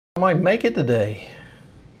I might make it today.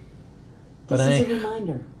 This is a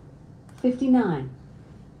reminder. 59.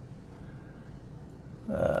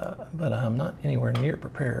 But I'm not anywhere near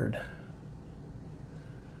prepared.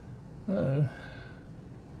 Is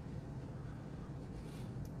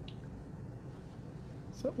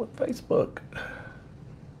that what Facebook?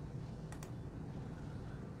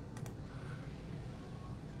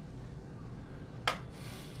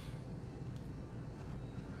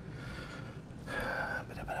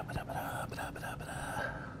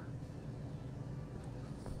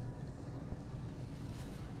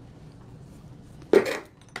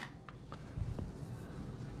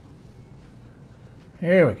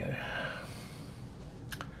 Here we go.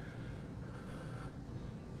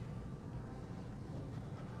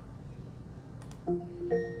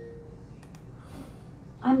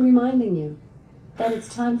 I'm reminding you that it's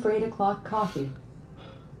time for 8 o'clock coffee.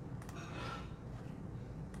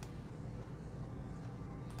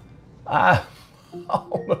 I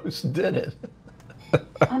almost did it.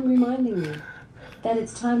 I'm reminding you that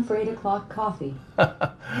it's time for 8 o'clock coffee.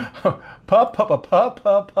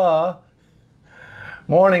 Pa.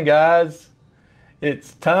 Morning, guys.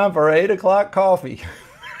 It's time for 8 o'clock coffee.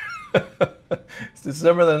 It's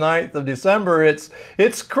December the 9th of December. It's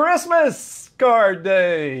Christmas card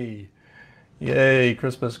day. Yay,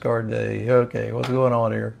 Christmas card day. Okay, what's going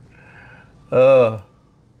on here? Coming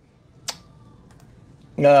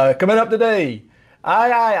up today,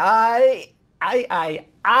 I,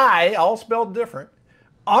 all spelled different.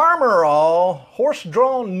 Armor all,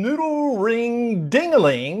 horse-drawn noodle ring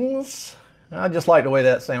ding-a-lings. I just like the way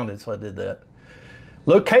that sounded, so I did that.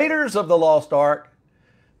 Locators of the Lost Ark,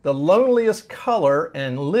 the loneliest color,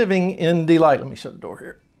 and living in delight. Let me shut the door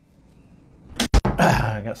here.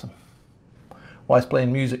 I got some wife's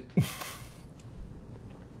playing music.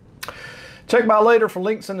 Check my later for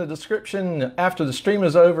links in the description. After the stream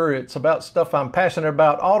is over, it's about stuff I'm passionate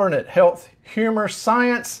about: alternate health, humor,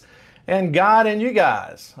 science, and God and you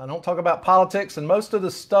guys. I don't talk about politics, and most of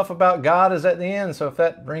the stuff about God is at the end, so if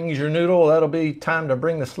that rings your noodle, that'll be time to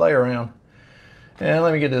bring the sleigh around. And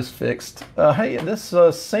let me get this fixed. Hey, this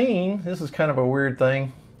scene, this is kind of a weird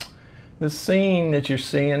thing. This scene that you're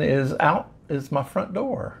seeing is my front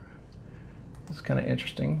door. It's kind of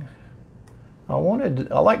interesting. I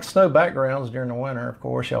like snow backgrounds during the winter, of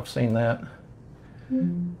course, y'all have seen that.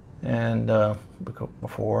 Mm-hmm. And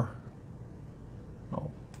before. Oh,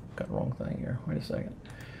 got the wrong thing here. Wait a second.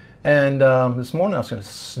 And this morning I was going to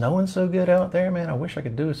snowing so good out there, man. I wish I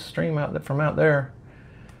could do a stream from out there.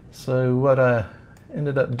 So what I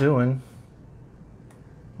ended up doing,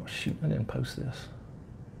 oh shoot, I didn't post this.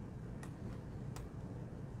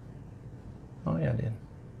 Oh yeah, I did.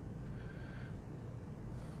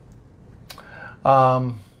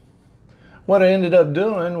 What I ended up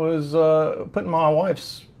doing was putting my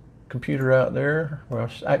wife's computer out there, well,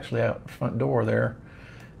 actually out the front door there,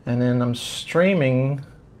 and then I'm streaming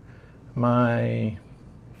my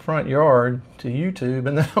front yard to YouTube,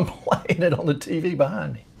 and then I'm playing it on the TV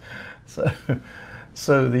behind me.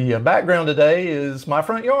 So the background today is my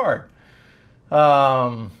front yard.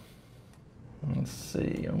 Let's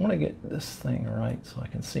see, I want to get this thing right so I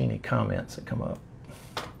can see any comments that come up.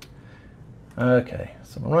 Okay,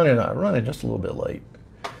 so I'm running just a little bit late,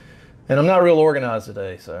 and I'm not real organized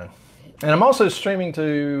today. So, and I'm also streaming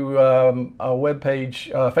to a web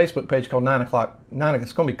page, Facebook page called 9 o'clock.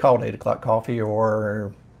 It's going to be called 8 o'clock coffee,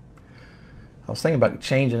 or I was thinking about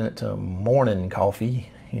changing it to morning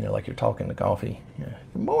coffee. You know, like you're talking to coffee. Yeah.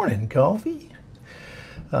 Good morning, coffee.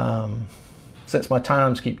 Since my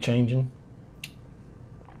times keep changing,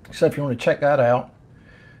 so if you want to check that out,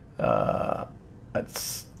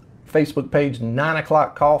 that's Facebook page 9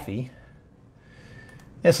 o'clock coffee.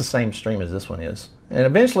 It's the same stream as this one is. And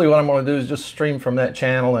eventually what I'm going to do is just stream from that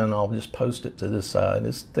channel, and I'll just post it to this side.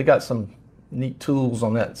 They got some neat tools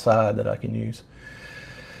on that side that I can use.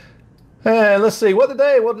 And let's see, what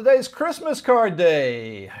today? Well, today's Christmas card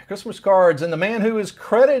day. Christmas cards, and the man who is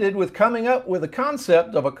credited with coming up with the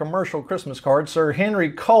concept of a commercial Christmas card, Sir Henry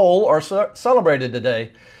Cole, are celebrated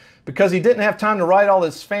today because he didn't have time to write all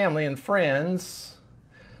his family and friends.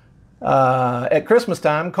 At Christmas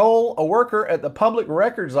time, Cole, a worker at the Public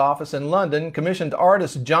Records Office in London, commissioned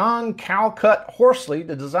artist John Calcutt Horsley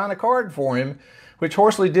to design a card for him, which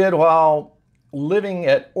Horsley did while living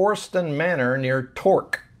at Orston Manor near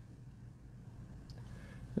Torque.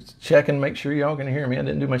 Just check and make sure y'all can hear me. I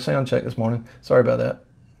didn't do my sound check this morning. Sorry about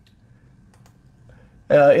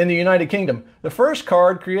that. In the United Kingdom, the first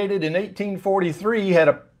card, created in 1843, had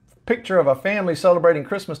a picture of a family celebrating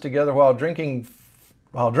Christmas together while drinking,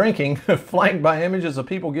 flanked by images of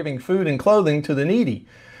people giving food and clothing to the needy.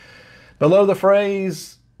 Below the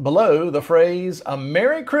phrase, below the phrase "A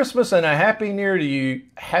Merry Christmas and a Happy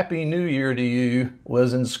New Year to you"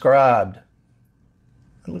 was inscribed.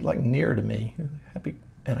 It looked like near to me.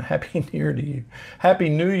 Happy New Year to you. Happy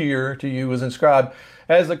New Year to you was inscribed.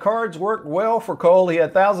 As the cards worked well for Cole, he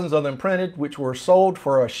had thousands of them printed, which were sold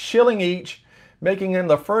for $1 each, making them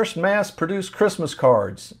the first mass-produced Christmas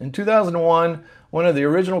cards. In 2001, one of the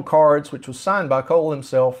original cards, which was signed by Cole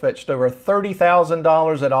himself, fetched over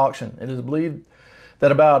 $30,000 at auction. It is believed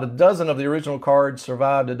that about a dozen of the original cards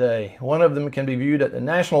survive today. One of them can be viewed at the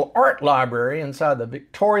National Art Library inside the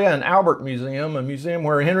Victoria and Albert Museum, a museum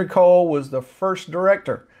where Henry Cole was the first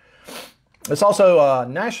director. It's also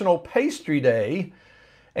National Pastry Day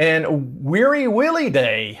and Weary Willie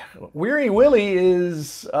Day. Weary Willie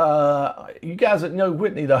is, you guys that know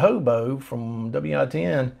Whitney the Hobo from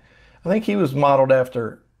WITN, I think he was modeled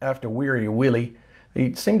after Weary Willie.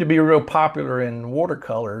 He seemed to be real popular in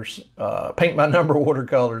watercolors, paint by number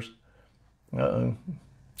watercolors. Yeah,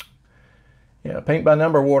 paint by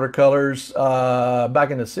number watercolors back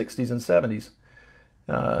in the 60s and 70s.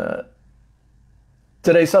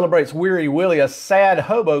 Today celebrates Weary Willie, a sad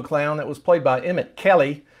hobo clown that was played by Emmett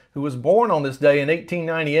Kelly, who was born on this day in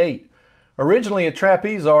 1898. Originally a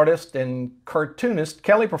trapeze artist and cartoonist,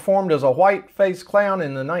 Kelly performed as a white-faced clown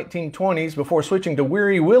in the 1920s before switching to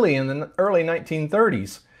Weary Willie in the early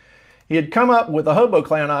 1930s. He had come up with the hobo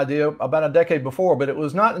clown idea about a decade before, but it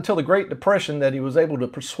was not until the Great Depression that he was able to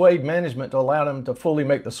persuade management to allow him to fully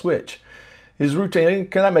make the switch. His routine,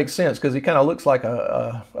 that makes sense because he kind of looks like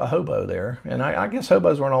a hobo there. And I guess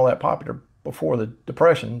hobos weren't all that popular before the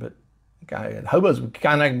Depression, but hobos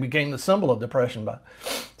kind of became the symbol of depression,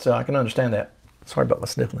 so I can understand that. Sorry about my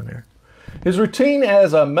sniffling there. His routine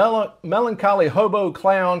as a melancholy hobo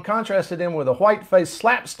clown contrasted him with the white-faced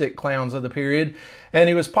slapstick clowns of the period, and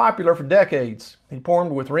he was popular for decades. He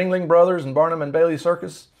performed with Ringling Brothers and Barnum and Bailey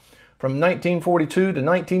Circus from 1942 to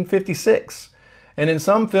 1956, and in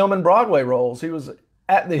some film and Broadway roles. He was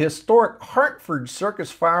at the historic Hartford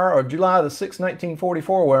Circus Fire of July the 6th,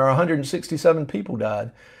 1944, where 167 people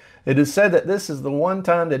died. It is said that this is the one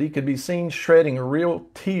time that he could be seen shedding real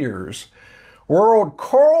tears. World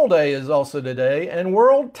Choral Day is also today, and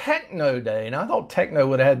World Techno Day. Now, I thought techno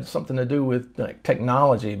would have had something to do with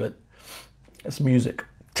technology, but it's music.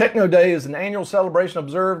 Techno Day is an annual celebration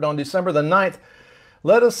observed on December the 9th.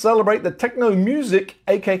 Let us celebrate the techno music,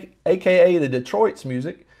 aka the Detroit's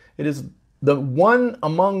music. It is one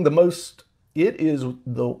among the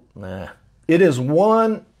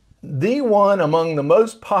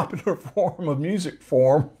most popular form of music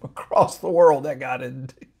form across the world. That guy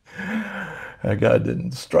didn't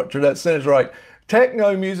structure that sentence right.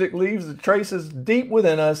 Techno music leaves the traces deep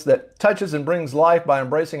within us that touches and brings life by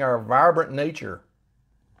embracing our vibrant nature.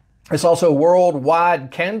 It's also Worldwide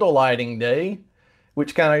Candle Lighting Day,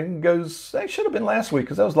 which kind of goes, that should have been last week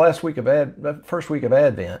because that was last week of first week of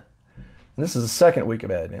Advent. And this is the second week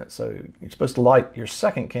of Advent, so you're supposed to light your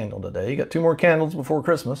second candle today. You got 2 more candles before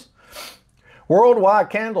Christmas. Worldwide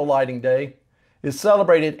Candle Lighting Day is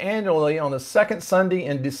celebrated annually on the second Sunday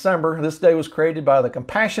in December. This day was created by the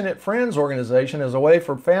Compassionate Friends organization as a way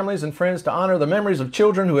for families and friends to honor the memories of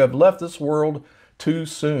children who have left this world too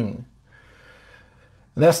soon.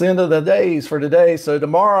 And that's the end of the days for today. So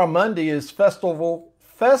tomorrow, Monday, is Festival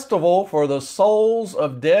for the Souls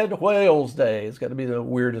of Dead Whales Day. It's got to be the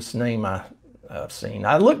weirdest name I've seen.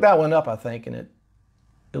 I looked that one up, I think, and it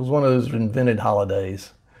was one of those invented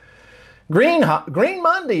holidays. Green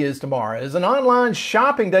Monday is tomorrow. It's an online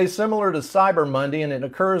shopping day similar to Cyber Monday, and it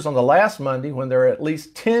occurs on the last Monday when there are at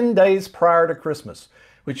least 10 days prior to Christmas,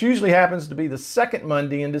 which usually happens to be the second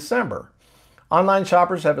Monday in December. Online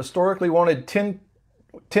shoppers have historically wanted 10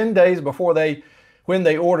 days before when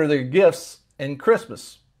they order their gifts and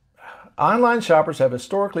Christmas. Online shoppers have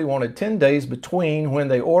historically wanted 10 days between when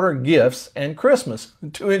they order gifts and Christmas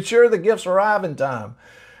to ensure the gifts arrive in time.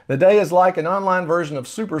 The day is like an online version of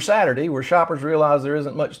Super Saturday, where shoppers realize there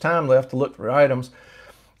isn't much time left to look for items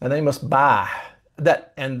and they must buy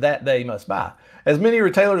that they must buy. As many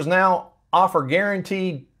retailers now offer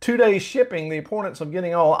guaranteed 2-day shipping, the importance of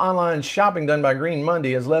getting all online shopping done by Green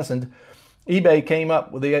Monday has lessened. eBay came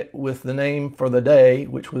up with the name for the day,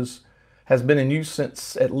 which has been in use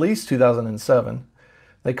since at least 2007.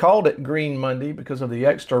 They called it Green Monday because of the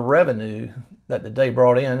extra revenue that the day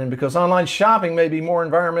brought in, and because online shopping may be more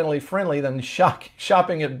environmentally friendly than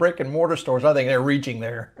shopping at brick and mortar stores. I think they're reaching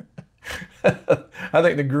there. I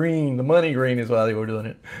think the money green is why they were doing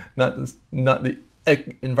it, not the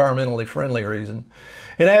environmentally friendly reason.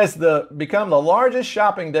 It has become the largest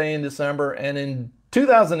shopping day in December, and in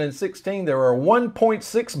 2016 there were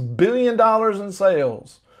 $1.6 billion in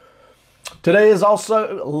sales. Today is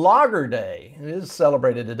also Lager Day. It is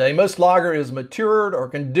celebrated today. Most lager is matured or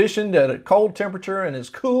conditioned at a cold temperature and is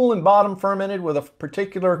cool and bottom fermented with a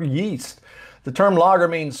particular yeast. The term lager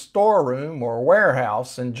means storeroom or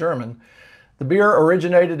warehouse in German. The beer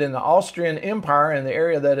originated in the Austrian Empire in the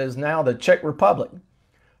area that is now the Czech Republic.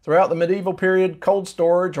 Throughout the medieval period, cold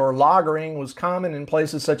storage or lagering was common in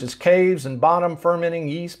places such as caves, and bottom fermenting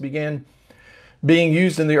yeast began being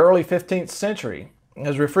used in the early 15th century.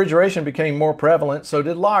 As refrigeration became more prevalent, so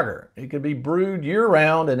did lager. It could be brewed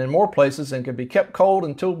year-round and in more places and could be kept cold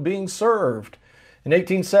until being served. In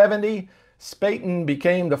 1870, Spaten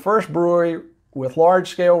became the first brewery with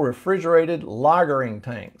large-scale refrigerated lagering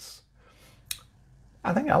tanks.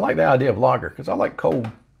 I think I like the idea of lager because I like cold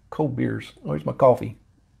beers. Where's my coffee?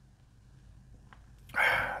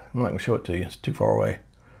 I'm not going to show it to you. It's too far away.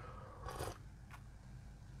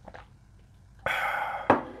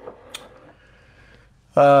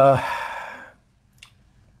 There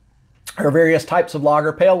are various types of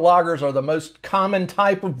lager. Pale lagers are the most common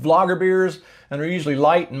type of lager beers and are usually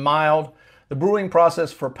light and mild. The brewing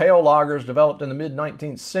process for pale lagers developed in the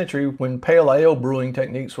mid-19th century when pale ale brewing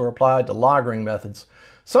techniques were applied to lagering methods.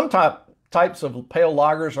 Some types of pale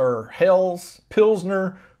lagers are Helles,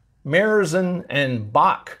 Pilsner, Märzen, and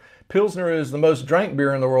Bock. Pilsner is the most drank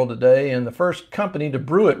beer in the world today, and the first company to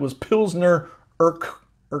brew it was Pilsner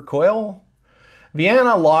Urquell.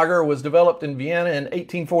 Vienna lager was developed in Vienna in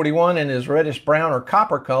 1841 and is reddish brown or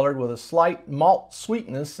copper colored with a slight malt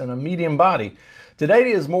sweetness and a medium body. Today it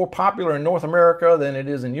is more popular in North America than it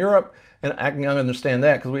is in Europe, and I can understand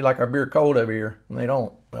that because we like our beer cold over here, and they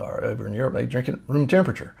don't. Or over in Europe, they drink it at room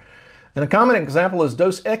temperature. And a common example is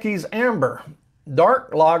Dos Equis Amber.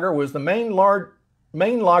 Dark lager was the main lager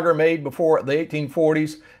made before the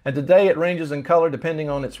 1840s, and today it ranges in color depending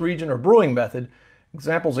on its region or brewing method.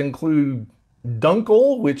 Examples include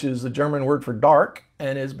Dunkel, which is the German word for dark,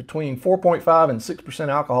 and is between 4.5 and 6%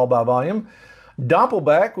 alcohol by volume.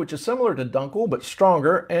 Doppelbock, which is similar to Dunkel but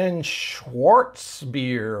stronger, and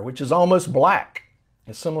Schwarzbier, which is almost black.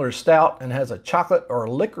 It's similar to stout and has a chocolate or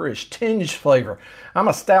licorice tinge flavor. I'm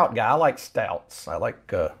a stout guy. I like stouts. I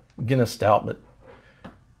like Guinness stout, but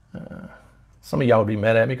some of y'all would be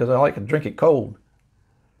mad at me because I like to drink it cold.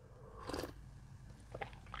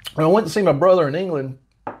 I went to see my brother in England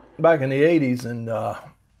back in the 80s, and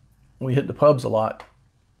we hit the pubs a lot.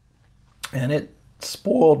 And it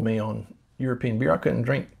spoiled me on European beer. I couldn't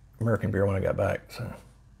drink American beer when I got back. So.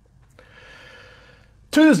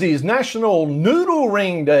 Tuesday's National Noodle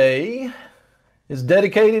Ring Day is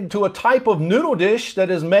dedicated to a type of noodle dish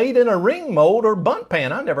that is made in a ring mold or bundt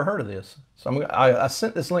pan. I never heard of this. So I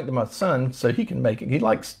sent this link to my son so he can make it. He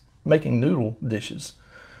likes making noodle dishes.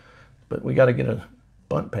 But we got to get a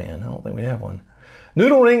bundt pan. I don't think we have one.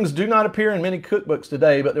 Noodle rings do not appear in many cookbooks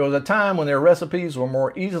today, but there was a time when their recipes were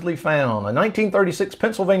more easily found. A 1936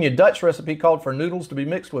 Pennsylvania Dutch recipe called for noodles to be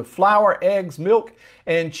mixed with flour, eggs, milk,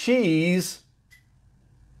 and cheese.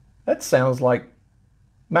 That sounds like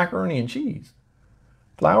macaroni and cheese.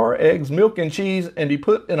 Flour, eggs, milk, and cheese, and be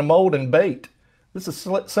put in a mold and baked. This is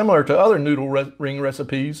similar to other noodle ring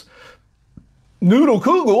recipes. Noodle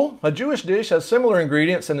Kugel, a Jewish dish, has similar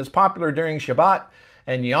ingredients and is popular during Shabbat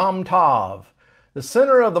and Yom Tov. The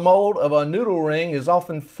center of the mold of a noodle ring is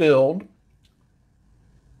often filled.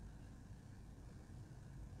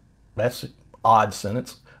 That's an odd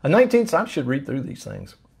sentence. I should read through these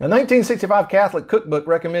things. A 1965 Catholic cookbook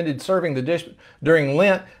recommended serving the dish during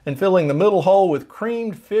Lent and filling the middle hole with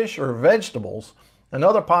creamed fish or vegetables.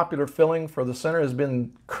 Another popular filling for the center has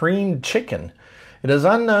been creamed chicken. It is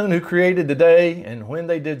unknown who created the day and when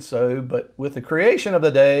they did so, but with the creation of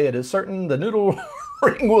the day, it is certain the noodle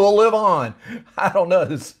ring will live on. I don't know.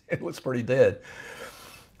 It was pretty dead.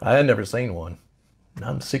 I had never seen one.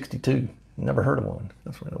 I'm 62. Never heard of one.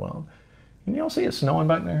 That's really wild. Can y'all see it snowing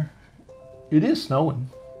back there? It is snowing.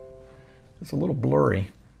 It's a little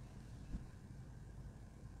blurry.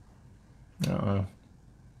 Uh-oh.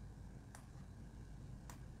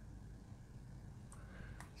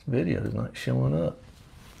 This video is not showing up.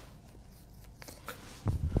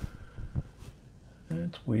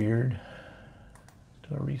 That's weird.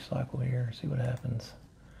 Do a recycle here, see what happens.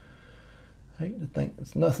 I hate to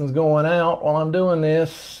think nothing's going out while I'm doing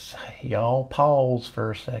this. Y'all pause for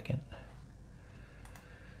a second.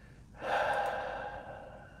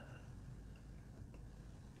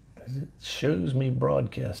 It shows me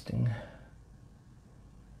broadcasting.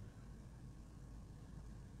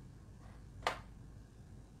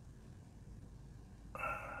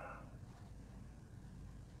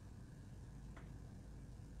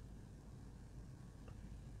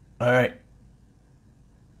 All right.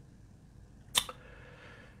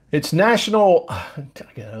 It's National... I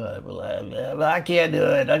can't do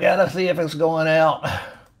it. I gotta see if it's going out.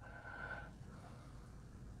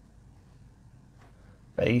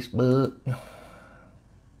 Facebook. For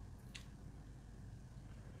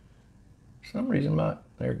some reason,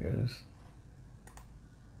 there it goes.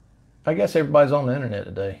 I guess everybody's on the internet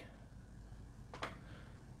today.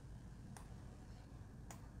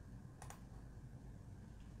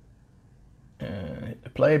 Hit the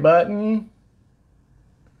play button.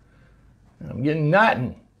 I'm getting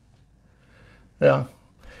nothing. Yeah.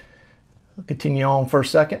 I'll continue on for a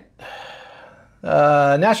second.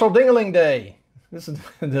 National Ding-a-ling Day. This is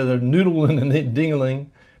the noodle and the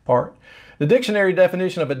ding-a-ling part. The dictionary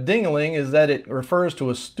definition of a ding-a-ling is that it refers to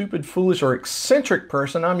a stupid, foolish, or eccentric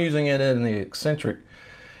person. I'm using it in the eccentric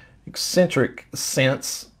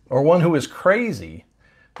sense, or one who is crazy.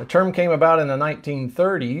 The term came about in the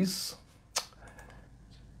 1930s.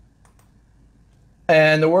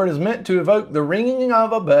 And the word is meant to evoke the ringing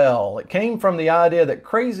of a bell. It came from the idea that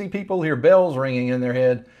crazy people hear bells ringing in their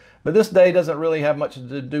head, but this day doesn't really have much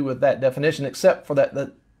to do with that definition, except for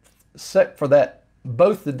that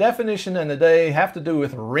both the definition and the day have to do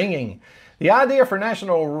with ringing. The idea for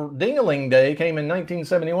National Ding-a-ling Day came in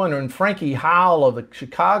 1971 when Frankie Howell of the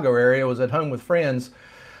Chicago area was at home with friends.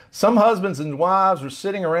 Some husbands and wives were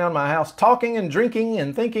sitting around my house talking and drinking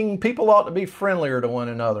and thinking people ought to be friendlier to one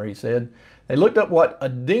another, he said. They looked up what a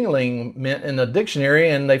ding-a-ling meant in the dictionary,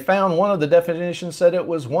 and they found one of the definitions said it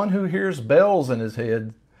was one who hears bells in his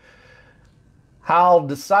head. Howell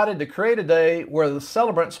decided to create a day where the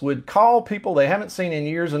celebrants would call people they haven't seen in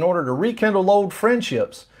years in order to rekindle old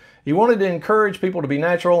friendships. He wanted to encourage people to be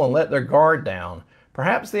natural and let their guard down.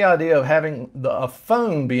 Perhaps the idea of having a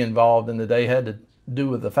phone be involved in the day had to do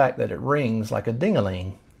with the fact that it rings like a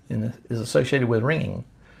ding-a-ling and is associated with ringing.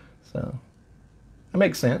 So... that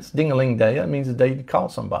makes sense. Ding-a-ling Day, that means the day to call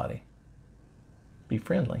somebody. Be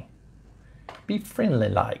friendly. Be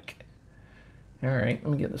friendly-like. All right,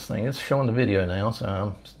 let me get this thing. It's showing the video now,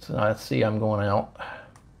 so I see I'm going out.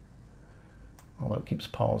 Although it keeps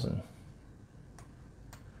pausing.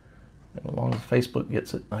 And as long as Facebook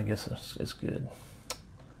gets it, I guess it's good.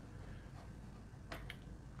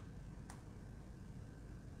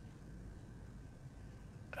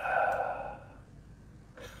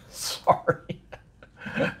 Sorry.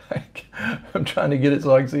 I'm trying to get it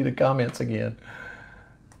so I can see the comments again.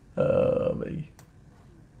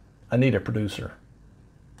 I need a producer.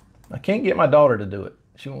 I can't get my daughter to do it.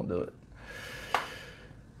 She won't do it.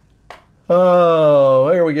 Oh,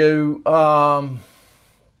 there we go.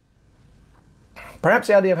 Perhaps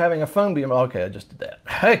the idea of having a phone be... okay, I just did that.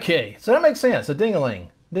 Okay, so that makes sense. A ding-a-ling.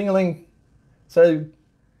 Ding-a-ling. So...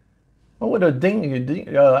 what would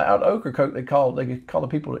a out Ocracoke they call the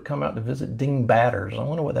people that come out to visit ding-batters. I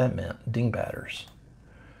wonder what that meant, ding-batters.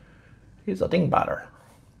 He's a ding-batter.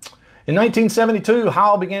 In 1972,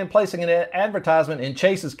 Howell began placing an advertisement in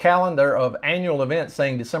Chase's calendar of annual events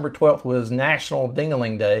saying December 12th was National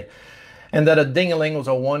Ding-a-ling Day, and that a ding-a-ling was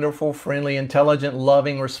a wonderful, friendly, intelligent,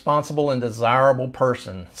 loving, responsible, and desirable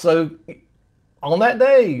person. So on that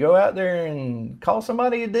day, you go out there and call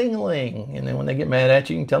somebody a ding-a-ling. And then when they get mad at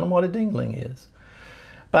you, you can tell them what a ding-a-ling is.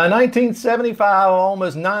 By 1975,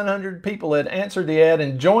 almost 900 people had answered the ad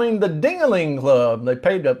and joined the Ding-a-ling Club. They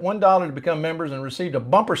paid up $1 to become members and received a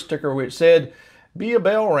bumper sticker which said, "Be a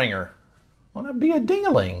bell ringer." Why not be a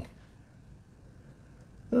ding-a-ling?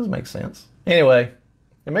 That doesn't make sense. Anyway,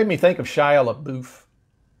 it made me think of Shia LaBeouf.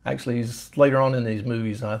 Actually, he's later on in these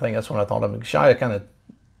movies, and I think that's when I thought of him. Shia kind of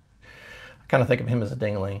think of him as a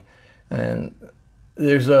ding-a-ling. And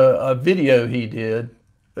there's a video he did.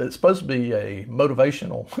 It's supposed to be a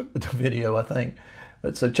motivational video, I think.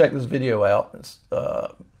 But so check this video out. It's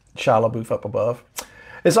Shia LaBeouf up above.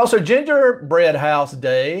 It's also Gingerbread House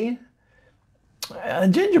Day.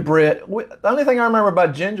 Gingerbread. The only thing I remember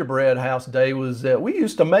about Gingerbread House Day was that we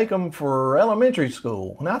used to make them for elementary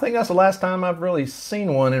school. And I think that's the last time I've really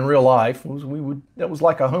seen one in real life. That was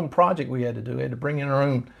like a home project we had to do. We had to bring in our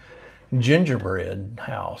own gingerbread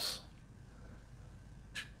house.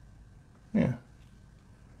 Yeah.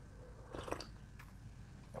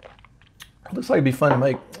 It looks like it'd be fun to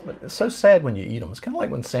make, but it's so sad when you eat them. It's kind of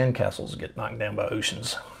like when sandcastles get knocked down by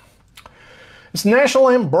oceans. It's National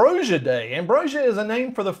Ambrosia Day. Ambrosia is a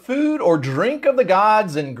name for the food or drink of the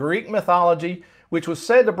gods in Greek mythology, which was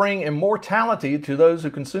said to bring immortality to those who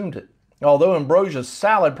consumed it. Although ambrosia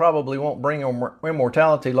salad probably won't bring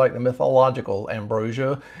immortality like the mythological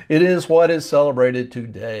ambrosia, it is what is celebrated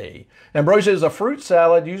today. Ambrosia is a fruit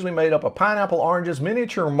salad usually made up of pineapple, oranges,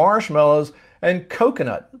 miniature marshmallows, and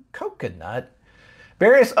coconut. Coconut?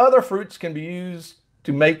 Various other fruits can be used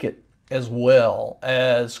to make it. as well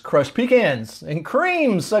as crushed pecans and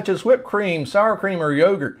creams such as whipped cream, sour cream, or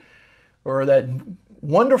yogurt, or that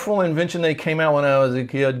wonderful invention they came out when I was a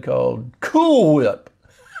kid called Cool Whip,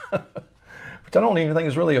 which I don't even think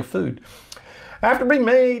is really a food. After being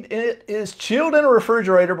made, it is chilled in a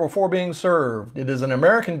refrigerator before being served. It is an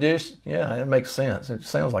American dish. Yeah, it makes sense. It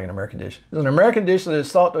sounds like an American dish. It's an American dish that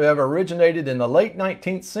is thought to have originated in the late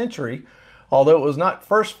 19th century, although it was not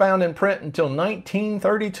first found in print until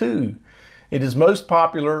 1932. It is most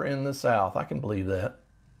popular in the South. I can believe that.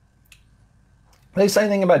 They say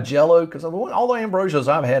anything about Jell-O? Because all the ambrosias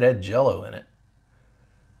I've had Jell-O in it.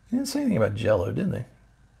 They didn't say anything about Jell-O, did they?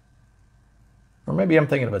 Or maybe I'm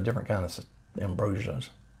thinking of a different kind of ambrosias.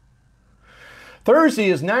 Thursday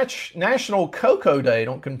is National Cocoa Day.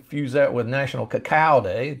 Don't confuse that with National Cacao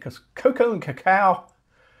Day, because cocoa and cacao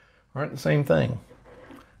aren't the same thing.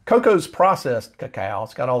 Cocoa's processed cacao.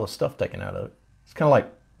 It's got all the stuff taken out of it. It's kind of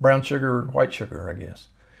like brown sugar, white sugar, I guess.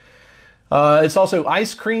 It's also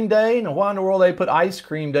Ice Cream Day. Now, why in the world they put Ice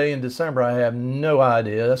Cream Day in December, I have no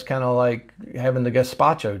idea. That's kind of like having the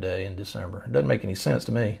Gazpacho Day in December. It doesn't make any sense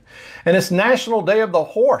to me. And it's National Day of the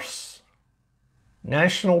Horse.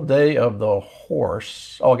 National Day of the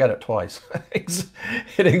Horse. Oh, I got it twice.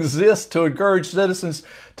 It exists to encourage citizens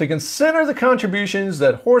to consider the contributions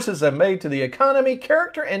that horses have made to the economy,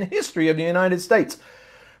 character, and history of the United States.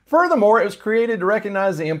 Furthermore, it was created to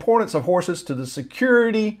recognize the importance of horses to the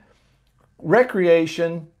security,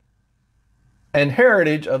 recreation, and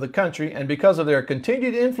heritage of the country, and because of their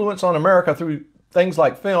continued influence on America through things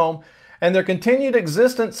like film, and their continued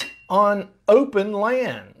existence on open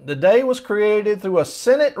land. The day was created through a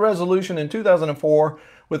Senate resolution in 2004,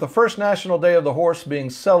 with the first National Day of the Horse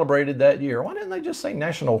being celebrated that year. Why didn't they just say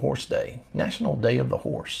National Horse Day? National Day of the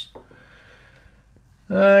Horse.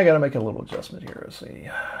 I got to make a little adjustment here. Let's see.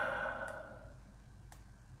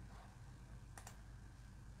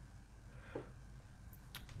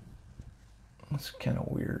 That's kind of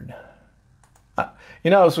weird.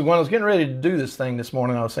 So when I was getting ready to do this thing this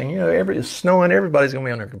morning, I was saying, it's snowing, everybody's going to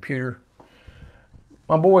be on their computer.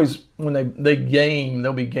 My boys, when they game,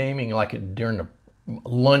 they'll be gaming like during the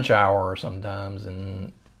lunch hour sometimes,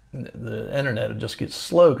 and the internet will just get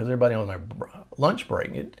slow because everybody on their lunch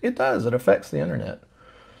break. It does. It affects the internet.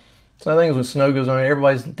 So I think when snow goes on,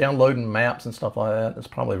 everybody's downloading maps and stuff like that. It's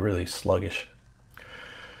probably really sluggish.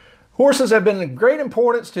 Horses have been of great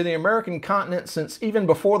importance to the American continent since even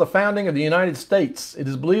before the founding of the United States. It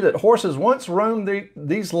is believed that horses once roamed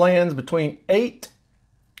these lands between 8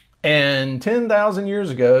 and 10,000 years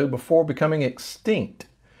ago before becoming extinct.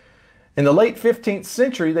 In the late 15th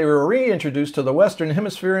century, they were reintroduced to the Western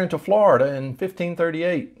Hemisphere into Florida in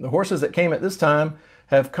 1538. The horses that came at this time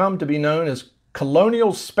have come to be known as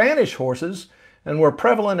colonial Spanish horses, and were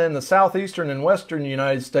prevalent in the southeastern and western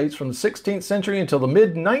United States from the 16th century until the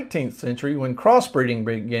mid-19th century, when crossbreeding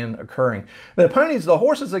began occurring. The ponies, the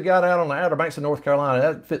horses that got out on the Outer Banks of North Carolina,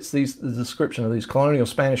 that fits the description of these colonial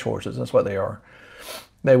Spanish horses. That's what they are.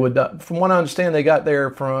 They would, from what I understand, they got there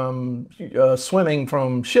from swimming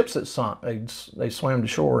from ships that sunk. They swam to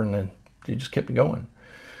shore and then they just kept going.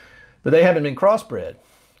 But they haven't been crossbred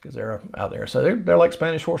because they're out there. So they're like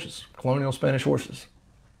Spanish horses, colonial Spanish horses.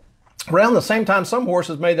 Around the same time, some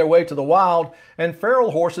horses made their way to the wild, and feral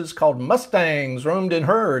horses called mustangs roamed in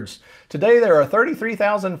herds. Today, there are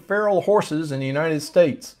 33,000 feral horses in the United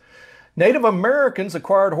States. Native Americans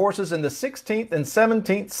acquired horses in the 16th and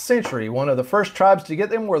 17th century. One of the first tribes to get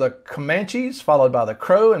them were the Comanches, followed by the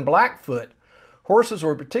Crow and Blackfoot. Horses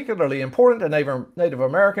were particularly important to Native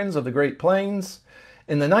Americans of the Great Plains.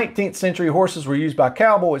 In the 19th century, horses were used by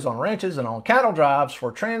cowboys on ranches and on cattle drives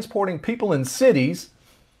for transporting people in cities,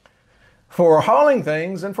 for hauling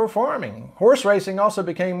things, and for farming. Horse racing also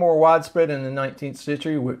became more widespread in the 19th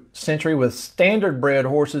century with standard-bred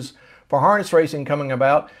horses for harness racing coming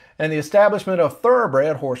about and the establishment of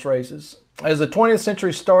thoroughbred horse races. As the 20th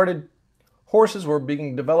century started, horses were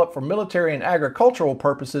being developed for military and agricultural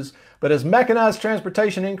purposes, but as mechanized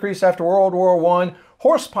transportation increased after World War I,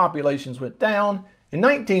 horse populations went down. In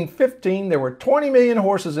 1915, there were 20 million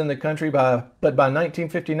horses in the country, but by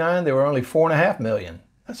 1959, there were only 4.5 million.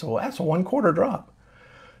 That's a 1/4 drop.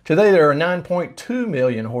 Today, there are 9.2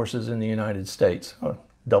 million horses in the United States. Oh,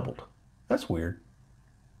 doubled. That's weird.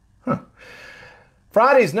 Huh.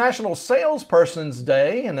 Friday's National Salesperson's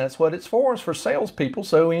Day, and that's what it's for. It's for salespeople.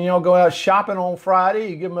 So when y'all go out shopping on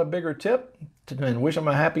Friday, you give them a bigger tip and wish them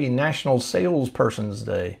a happy National Salesperson's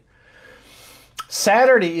Day.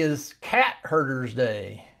 Saturday is Cat Herders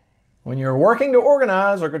Day. When you're working to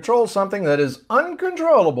organize or control something that is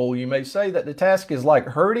uncontrollable, you may say that the task is like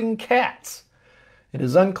herding cats. It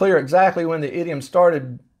is unclear exactly when the idiom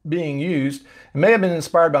started being used. It may have been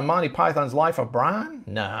inspired by Monty Python's Life of Brian?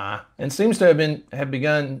 Nah. And seems to have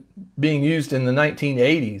begun being used in the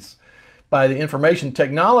 1980s by the information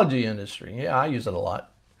technology industry. Yeah, I use it a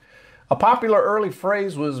lot. A popular early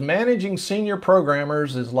phrase was managing senior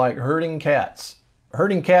programmers is like herding cats.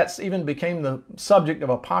 Herding cats even became the subject of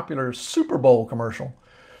a popular Super Bowl commercial.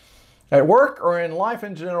 At work or in life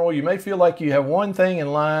in general, you may feel like you have one thing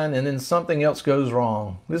in line and then something else goes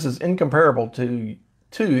wrong. This is incomparable to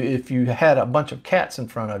if you had a bunch of cats in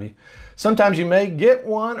front of you. Sometimes you may get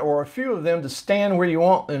one or a few of them to stand where you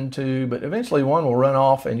want them to, but eventually one will run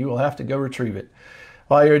off and you will have to go retrieve it.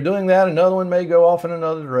 While you're doing that, another one may go off in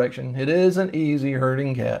another direction. It isn't easy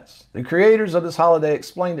herding cats. The creators of this holiday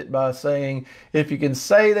explained it by saying, if you can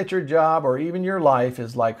say that your job or even your life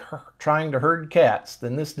is like trying to herd cats,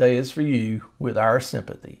 then this day is for you with our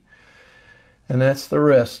sympathy. And that's the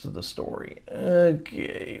rest of the story.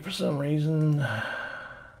 Okay, for some reason,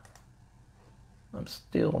 I'm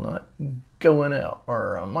still not going out,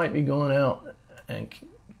 or I might be going out and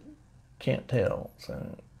can't tell.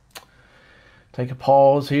 So take a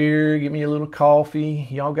pause here, give me a little coffee.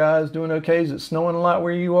 Y'all guys doing okay? Is it snowing a lot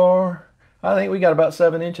where you are? I think we got about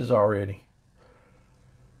 7 inches already.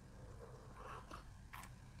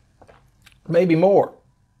 Maybe more.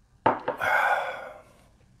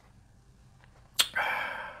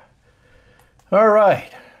 All right.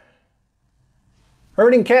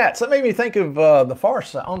 Herding cats. That made me think of the Far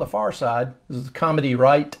Side. On the Far Side, this is the comedy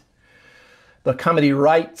right. The comedy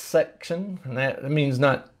right section, and that means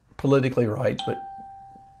not politically right, but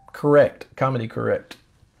correct. Comedy correct.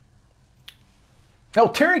 Oh,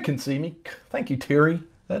 Terry can see me. Thank you, Terry.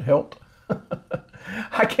 That helped.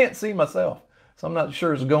 I can't see myself, so I'm not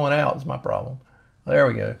sure it's going out is my problem. There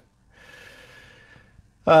we go.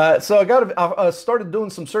 So I started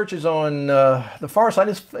doing some searches on the Far Side.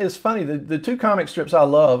 It's funny. The two comic strips I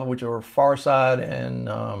love, which are Far Side and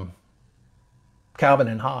Calvin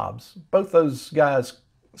and Hobbes, both those guys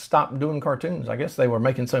stopped doing cartoons. I guess they were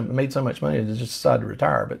made so much money they just decided to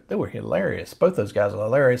retire, but they were hilarious. Both those guys are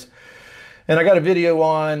hilarious. And I got a video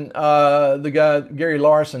on the guy, Gary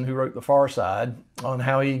Larson, who wrote The Far Side, on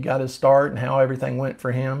how he got his start and how everything went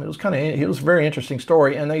for him. It was a very interesting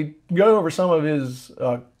story. And they go over some of his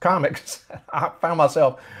comics. I found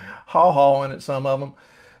myself haw-hawing at some of them.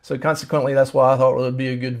 So consequently, that's why I thought it would be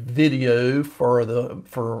a good video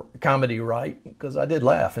for Comedy Right, because I did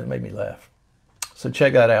laugh and it made me laugh. So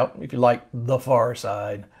check that out if you like The Far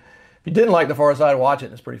Side. If you didn't like The Far Side, watch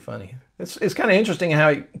it. It's pretty funny. It's kind of interesting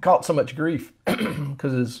how he caught so much grief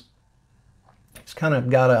because it's kind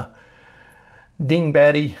of got a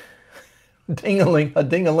ding-a-ling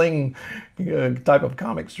type of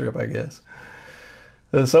comic strip, I guess.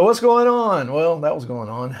 So what's going on? Well, that was going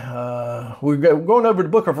on. We're going over the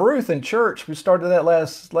Book of Ruth in church. We started that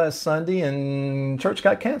last Sunday, and church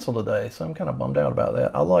got canceled today. So I'm kind of bummed out about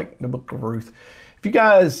that. I like the Book of Ruth. If you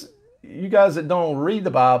guys that don't read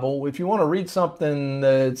the Bible, if you want to read something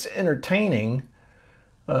that's entertaining,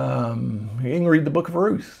 you can read the Book of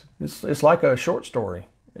Ruth. It's like a short story.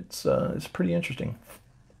 It's pretty interesting.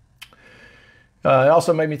 It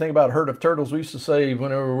also made me think about a herd of turtles. We used to say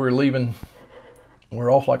whenever we were leaving,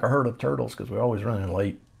 we're off like a herd of turtles because we're always running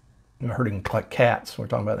late. We're herding like cats. We were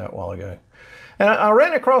talking about that a while ago. And I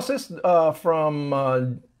ran across this from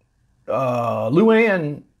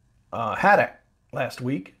Luann Haddock last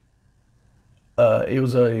week. It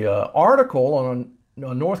was a article on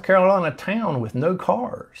a North Carolina town with no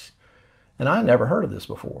cars. And I never heard of this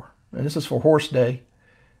before. And this is for Horse Day.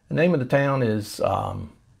 The name of the town is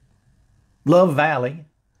Love Valley.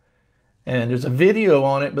 And there's a video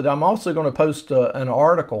on it, but I'm also going to post an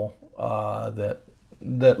article that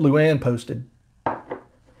Luann posted.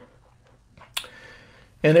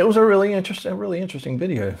 And it was a really interesting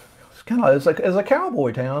video. It's kind of like it's a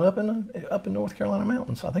cowboy town up in North Carolina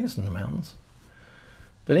mountains. I think it's in the mountains.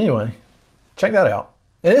 But anyway, check that out.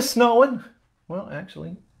 And it's snowing. Well,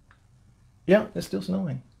 actually, yeah, it's still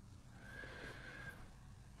snowing.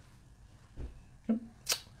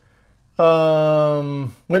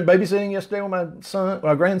 Went babysitting yesterday with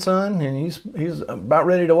my grandson, and he's about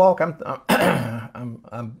ready to walk.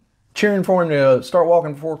 I'm cheering for him to start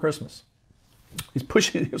walking before Christmas. He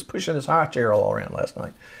was pushing his high chair all around last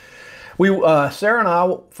night. Sarah and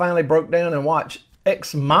I finally broke down and watched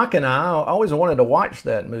Ex Machina. I always wanted to watch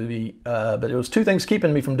that movie, but there was two things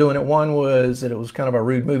keeping me from doing it. One was that it was kind of a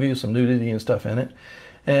rude movie with some nudity and stuff in it.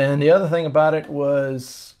 And the other thing about it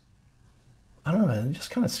was, I don't know, it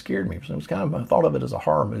just kind of scared me. It was I thought of it as a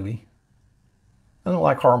horror movie. I don't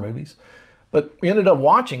like horror movies. But we ended up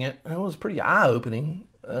watching it, and it was pretty eye-opening,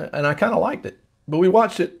 and I kind of liked it. But we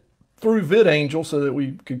watched it through VidAngel so that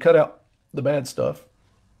we could cut out the bad stuff.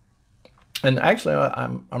 And actually,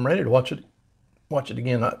 I'm ready to watch it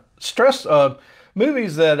again.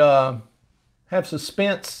 Movies that have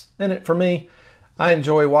suspense in it for me, I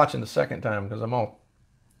enjoy watching the second time because I'm all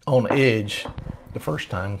on edge the first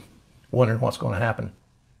time, wondering what's going to happen.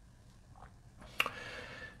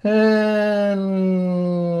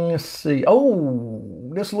 And let's see.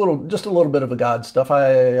 Oh, just a little bit of a God stuff.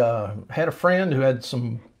 I had a friend who had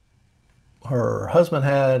her husband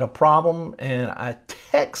had a problem, and I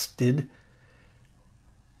texted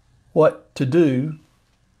what to do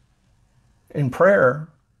in prayer,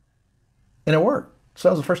 and it worked. So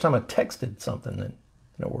that was the first time I texted something that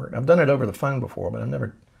it worked. I've done it over the phone before, but I've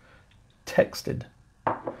never texted.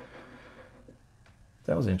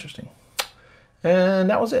 That was interesting. And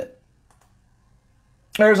that was it.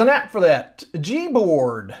 There's an app for that.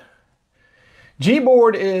 Gboard.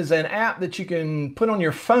 Gboard is an app that you can put on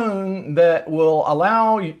your phone that will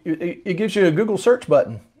allow you, it gives you a Google search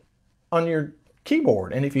button on your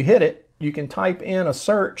keyboard. And if you hit it, you can type in a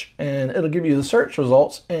search and it'll give you the search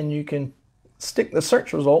results, and you can stick the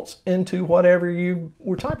search results into whatever you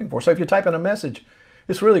were typing for. So if you're typing a message,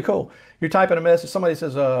 it's really cool. You're typing a message, somebody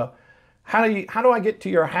says, how do I get to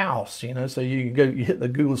your house? You know, so you hit the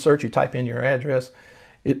Google search, you type in your address,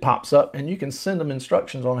 it pops up, and you can send them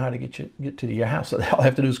instructions on how to get to your house. So all they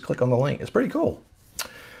have to do is click on the link. It's pretty cool.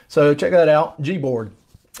 So check that out, Gboard.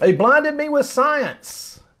 They blinded me with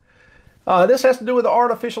science. This has to do with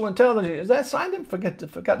artificial intelligence. I forgot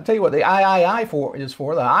to tell you what the III is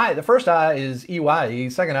for. The first I is EYE,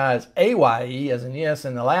 second I is AYE, as in yes,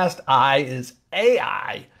 and the last I is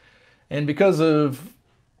AI. And because of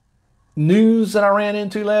news that I ran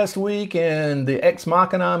into last week and the Ex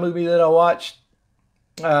Machina movie that I watched,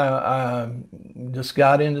 I just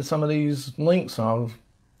got into some of these links, so I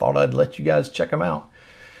thought I'd let you guys check them out.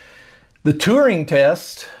 The Turing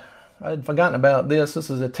test, I'd forgotten about this. This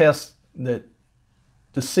is a test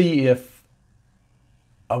to see if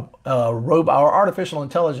a robot or artificial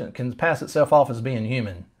intelligence can pass itself off as being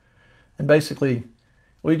human. And basically,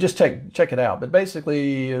 we just check it out. But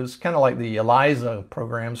basically, it was kind of like the ELIZA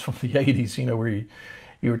programs from the 80s, you know, where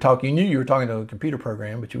you were talking, you knew you were talking to a computer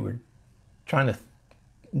program, but you were trying to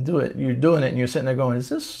do it. You're doing it, and you're sitting there going, is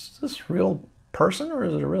this real person, or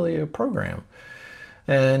is it really a program?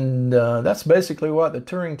 And that's basically what the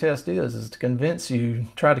Turing test is to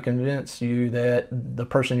try to convince you that the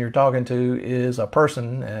person you're talking to is a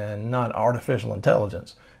person and not artificial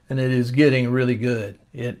intelligence. And it is getting really good.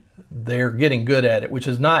 They're getting good at it, which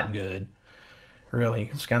is not good, really.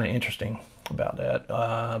 It's kind of interesting about that.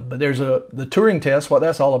 But there's the Turing test, what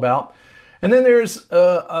that's all about. And then there's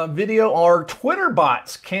a video or Twitter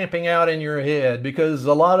bots camping out in your head, because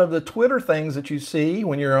a lot of the Twitter things that you see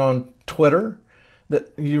when you're on Twitter,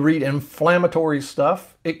 that you read inflammatory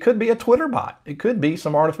stuff, it could be a Twitter bot. It could be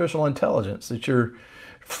some artificial intelligence that you're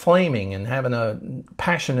flaming and having a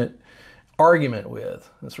passionate argument with.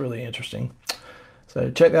 That's really interesting. So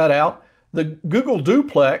check that out. The Google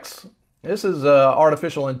Duplex, this is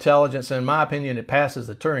artificial intelligence. In my opinion, it passes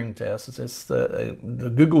the Turing test. It's the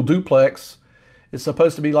Google Duplex. It's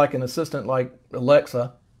supposed to be like an assistant like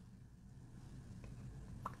Alexa.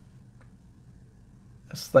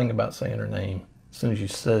 That's the thing about saying her name. As soon as you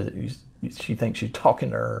said it, she thinks you're talking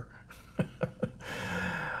to her.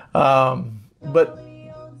 But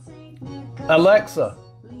Alexa,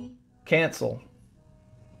 cancel.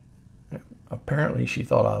 Apparently she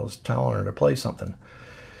thought I was telling her to play something.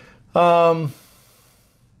 Google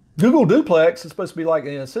Duplex is supposed to be like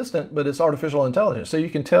an assistant, but it's artificial intelligence. So you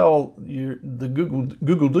can tell the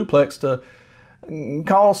Google Duplex to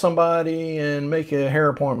call somebody and make a hair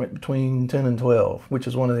appointment between 10 and 12, which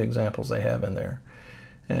is one of the examples they have in there.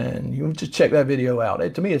 And you just check that video out.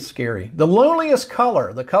 To me, it's scary. The loneliest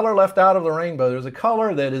color, the color left out of the rainbow. There's a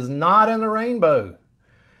color that is not in the rainbow.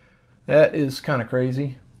 That is kind of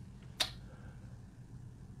crazy.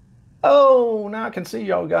 Oh, now I can see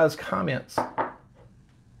y'all guys' comments.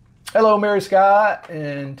 Hello, Mary Scott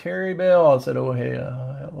and Terry Bell. I said, oh, hey,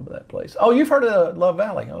 I love that place. Oh, you've heard of Love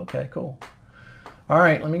Valley. Okay, cool. All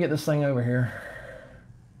right, let me get this thing over here.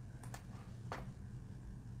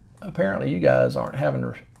 Apparently, you guys aren't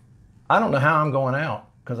having... I don't know how I'm going out,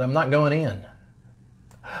 because I'm not going in.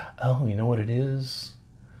 Oh, you know what it is?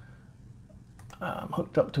 I'm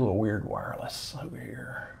hooked up to a weird wireless over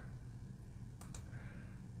here.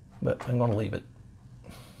 But I'm going to leave it.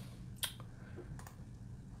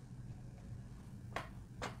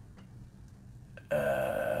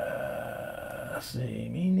 Let's see,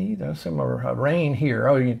 me neither. Some rain here.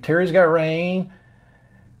 Oh, Terry's got rain.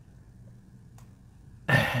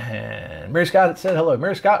 And Mary Scott said hello.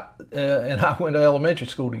 Mary Scott and I went to elementary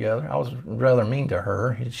school together. I was rather mean to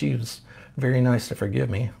her. She was very nice to forgive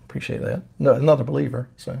me. Appreciate that. No, another believer,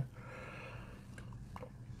 so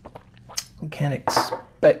you can't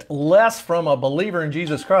expect less from a believer in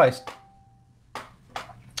Jesus Christ.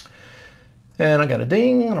 And I got a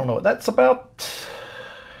ding. I don't know what that's about.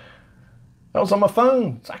 That was on my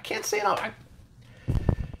phone. So I can't see it. All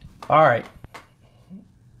right.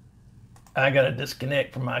 I got to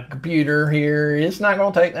disconnect from my computer here. It's not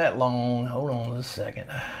going to take that long. Hold on a second.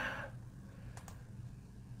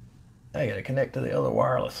 I got to connect to the other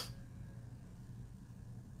wireless.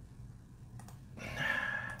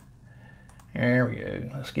 There we go.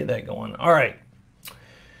 Let's get that going. All right.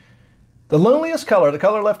 The Loneliest color, the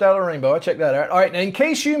color left out of the rainbow. I checked that out. All right, now in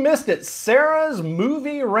case you missed it, Sarah's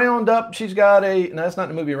movie roundup. She's got a, no, that's not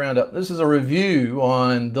the movie roundup. This is a review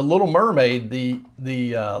on The Little Mermaid, the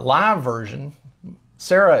live version.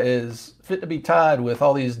 Sarah is fit to be tied with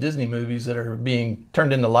all these Disney movies that are being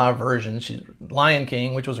turned into live versions. She's Lion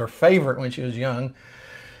King, which was her favorite when she was young,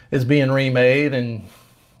 is being remade, and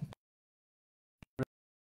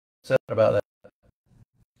said about that.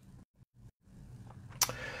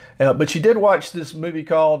 But she did watch this movie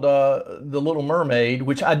called The Little Mermaid,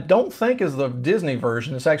 which I don't think is the Disney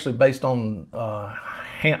version. It's actually based on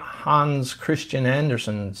Hans Christian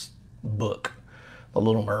Andersen's book, The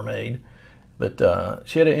Little Mermaid. But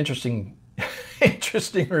she had an interesting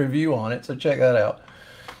review on it, so check that out.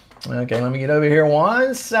 Okay, let me get over here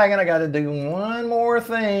 1 second. I got to do one more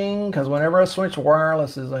thing, because whenever I switch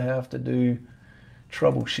wirelesses, I have to do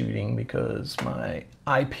troubleshooting because my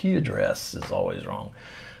IP address is always wrong.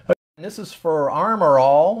 This is for Armor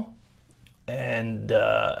All, and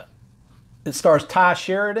it stars Ty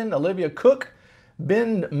Sheridan, Olivia Cook,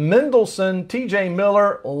 Ben Mendelsohn, T.J.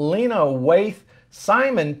 Miller, Lena Waithe,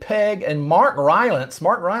 Simon Pegg, and Mark Rylance.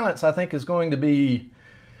 Mark Rylance, I think, is going to be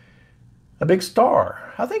a big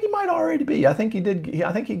star. I think he might already be. I think he did.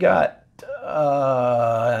 I think he got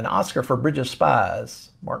an Oscar for Bridge of Spies,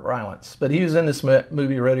 Mark Rylance. But he was in this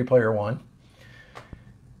movie, Ready Player One.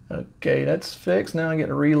 Okay, that's fixed. Now I get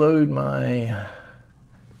to reload my...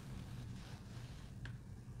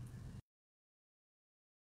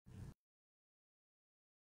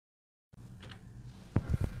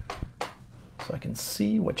 So I can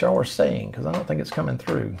see what y'all are saying, because I don't think it's coming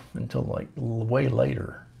through until like way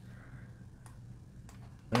later.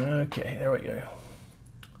 Okay, there we go.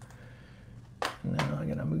 Now I'm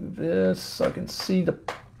gonna move this so I can see the...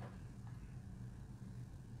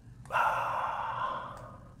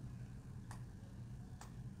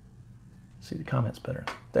 See the comments better.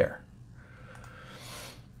 There.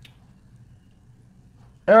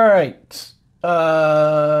 All right.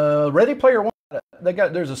 Ready Player One.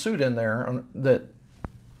 There's a suit in there that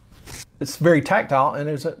it's very tactile, and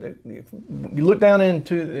you look down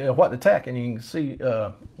into what the tech, and you can see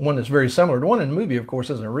one that's very similar. The one in the movie, of course,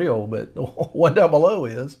 isn't real, but the one down below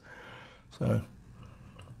is. So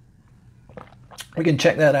we can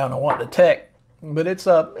check that out on what the tech. But it's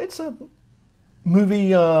a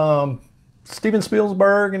movie. Steven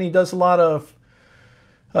Spielberg, and he does a lot of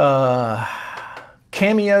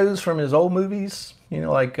cameos from his old movies, you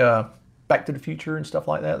know, like Back to the Future and stuff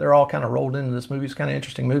like that. They're all kind of rolled into this movie. It's kind of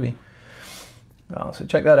interesting movie. So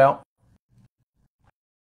check that out.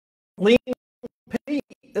 Lean Pete,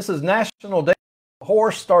 this is National Day of the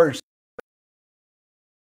Horse, stars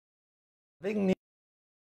Big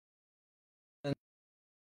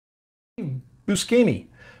Buscemi,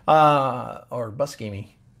 or Buscemi.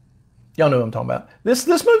 Y'all know what I'm talking about.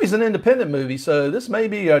 This movie's an independent movie, so this may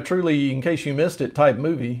be a truly, in case you missed it, type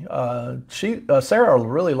movie. Sarah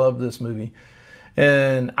really loved this movie,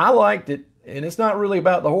 and I liked it. And it's not really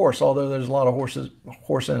about the horse, although there's a lot of horse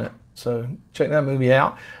in it. So check that movie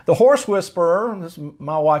out. The Horse Whisperer.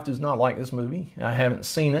 My wife does not like this movie. I haven't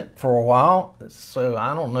seen it for a while, so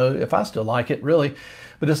I don't know if I still like it really.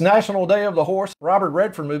 But it's National Day of the Horse, Robert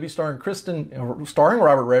Redford movie starring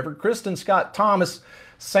Robert Redford, Kristen Scott Thomas.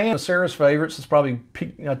 Sam, Sarah's favorites, is probably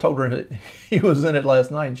peaked. I told her that he was in it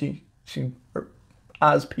last night, and her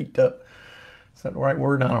eyes peaked up. Is that the right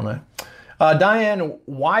word? I don't know. Diane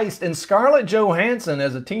Weiss and Scarlett Johansson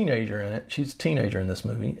as a teenager in it. She's a teenager in this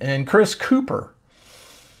movie. And Chris Cooper.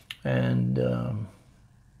 And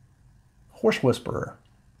Horse Whisperer.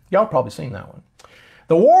 Y'all probably seen that one.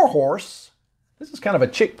 The War Horse. This is kind of a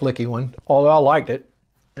chick flicky one, although I liked it.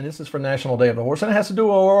 And this is for National Day of the Horse. And it has to do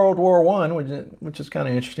with World War I, which is kind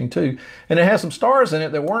of interesting too. And it has some stars in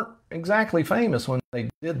it that weren't exactly famous when they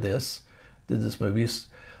did this movie.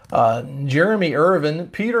 Jeremy Irvin,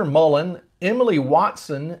 Peter Mullen, Emily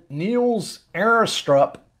Watson, Niels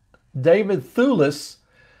Arestrup, David Thewlis,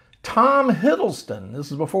 Tom Hiddleston,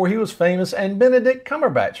 this is before he was famous, and Benedict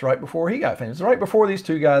Cumberbatch, right before he got famous. Right before these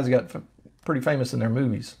two guys got pretty famous in their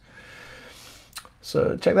movies.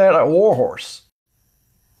 So check that out, Warhorse.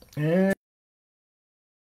 And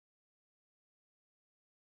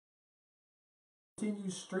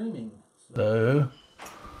continue streaming. So,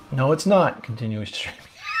 no, it's not continuing streaming.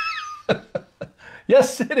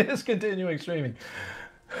 Yes, it is continuing streaming.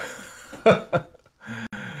 I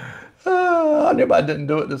knew I didn't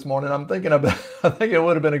do it this morning. I'm thinking about. I think it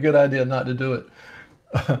would have been a good idea not to do it.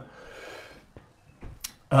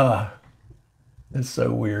 It's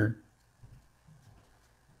so weird.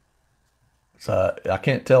 So I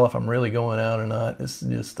can't tell if I'm really going out or not. It's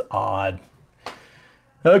just odd.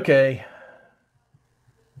 Okay.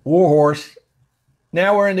 Warhorse.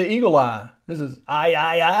 Now we're into Eagle Eye. This is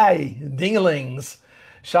Ding-a-lings.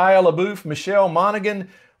 Shia LaBeouf, Michelle Monaghan,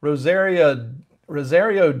 Rosario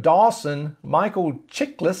Dawson, Michael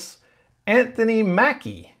Chiklis, Anthony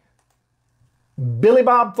Mackie, Billy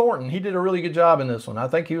Bob Thornton. He did a really good job in this one. I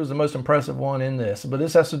think he was the most impressive one in this. But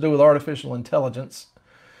this has to do with artificial intelligence.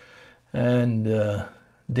 And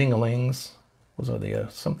Ding-a-lings. Was there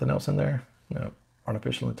something else in there? No.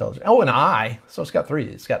 Artificial intelligence. Oh, an I. So it's got three.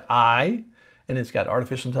 It's got I, and it's got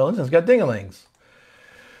artificial intelligence, and it's got Ding-a-lings.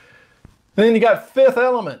 Then you got Fifth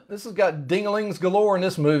Element. This has got Ding-a-lings galore in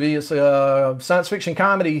this movie. It's a science fiction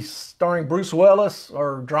comedy starring Bruce Willis,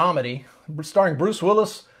 or dramedy, starring Bruce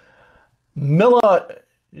Willis, Mila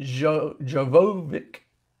Jovovich,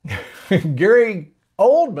 Gary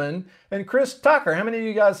Oldman, and Chris Tucker. How many of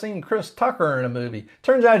you guys seen Chris Tucker in a movie?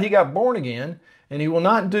 Turns out he got born again, and he will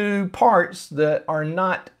not do parts that are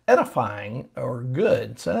not edifying or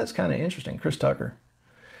good. So that's kind of interesting. Chris Tucker.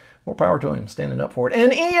 More power to him, standing up for it.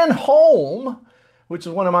 And Ian Holm, which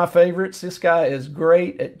is one of my favorites. This guy is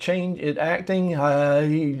great at acting.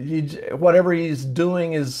 Whatever he's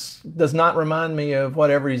doing does not remind me of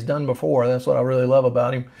whatever he's done before. That's what I really love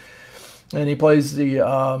about him. And he plays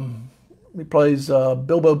Bilbo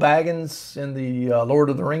Baggins in the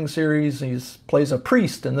Lord of the Rings series. He plays a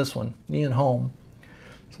priest in this one, Ian Holm.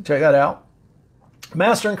 So check that out.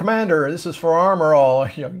 Master and Commander. This is for Armor All.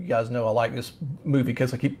 You guys know I like this movie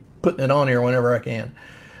because I keep putting it on here whenever I can.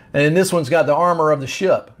 And this one's got the armor of the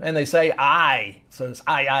ship. And they say I. So it's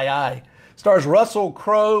I. Stars Russell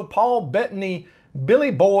Crowe, Paul Bettany,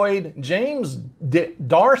 Billy Boyd, James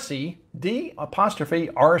Darcy,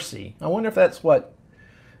 D''RC. I wonder if that's what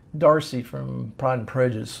Darcy from Pride and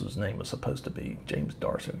Prejudice's name was supposed to be. James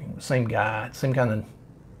Darcy. Same guy, same kind of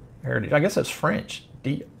heritage. I guess that's French.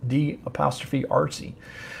 D''RC.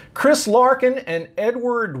 Chris Larkin and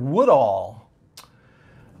Edward Woodall.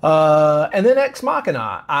 And then Ex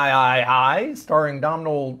Machina, I, starring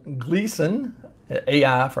Domhnall Gleeson,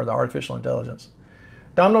 AI for the artificial intelligence.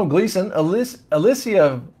 Domhnall Gleeson,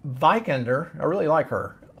 Alicia Vikander, I really like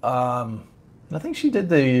her. I think she did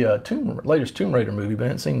the latest Tomb Raider movie, but I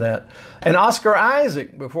hadn't seen that. And Oscar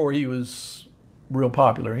Isaac before he was real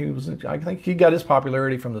popular. I think he got his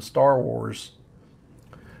popularity from the Star Wars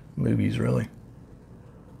movies, really.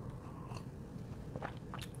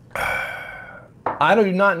 I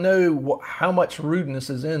do not know how much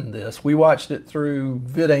rudeness is in this. We watched it through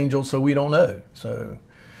VidAngel, so we don't know. So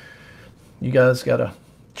you guys got to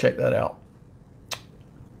check that out.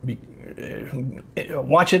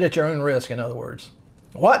 Watch it at your own risk, in other words.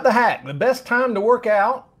 What the heck? The best time to work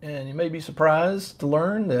out, and you may be surprised to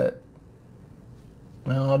learn that,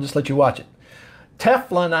 well, I'll just let you watch it.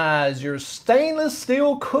 Teflonize your stainless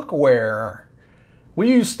steel cookware.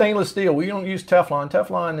 We use stainless steel. We don't use Teflon.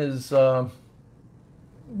 Teflon is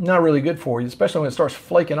not really good for you, especially when it starts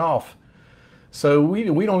flaking off. So we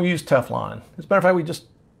don't use Teflon. As a matter of fact,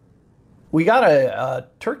 we got a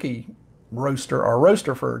turkey roaster, or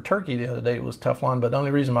roaster for turkey the other day. It was Teflon, but the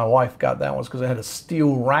only reason my wife got that was because it had a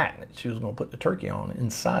steel rack that she was going to put the turkey on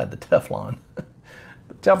inside the Teflon.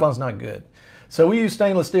 But Teflon's not good. So we use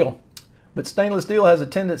stainless steel. But stainless steel has a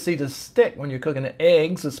tendency to stick when you're cooking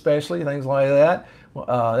eggs, especially, things like that.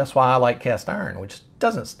 That's why I like cast iron, which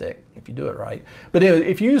doesn't stick if you do it right. But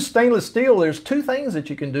if you use stainless steel, there's two things that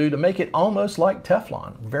you can do to make it almost like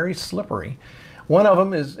Teflon, very slippery. One of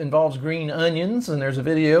them involves green onions, and there's a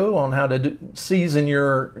video on how to season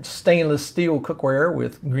your stainless steel cookware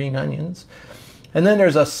with green onions. And then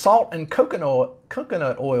there's a salt and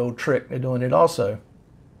coconut oil trick they're doing it also.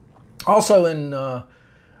 Also in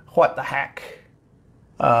what the heck?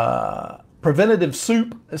 Preventative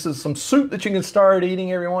soup. This is some soup that you can start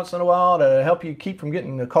eating every once in a while to help you keep from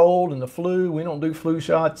getting the cold and the flu. We don't do flu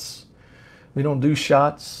shots. We don't do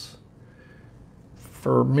shots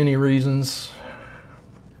for many reasons.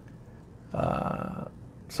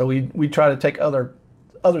 So we try to take other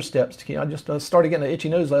other steps to keep. I just started getting an itchy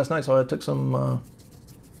nose last night, so I took some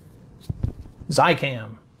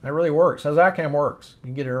Zicam. That really works. How Zicam works. You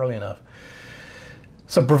can get it early enough.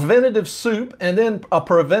 Some preventative soup, and then a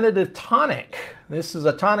preventative tonic. This is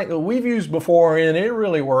a tonic that we've used before, and it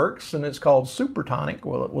really works, and it's called Super Tonic.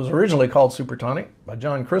 Well, it was originally called Super Tonic by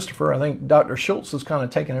John Christopher. I think Dr. Schultz has kind of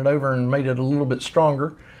taken it over and made it a little bit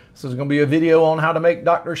stronger. So there's going to be a video on how to make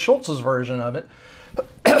Dr. Schultz's version of it.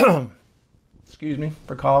 Excuse me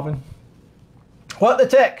for coughing. What the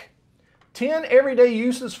Tech? 10 everyday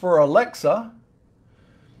uses for Alexa.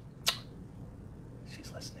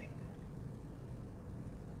 She's listening.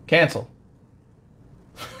 Cancel.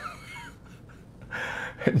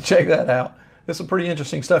 Check that out. There's some pretty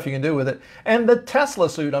interesting stuff you can do with it. And the Tesla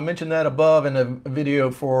suit, I mentioned that above in a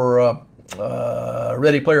video for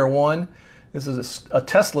Ready Player One. This is a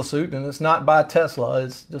Tesla suit, and it's not by Tesla.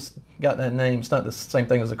 It's just got that name. It's not the same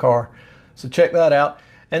thing as a car. So check that out.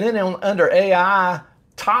 And then under AI,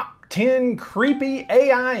 top 10 creepy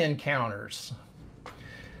AI encounters.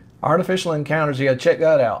 Artificial encounters, you got to check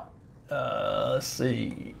that out. Let's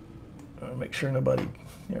see. I'll make sure nobody,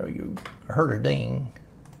 there we go. I heard her ding.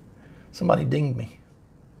 Somebody dinged me.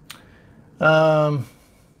 And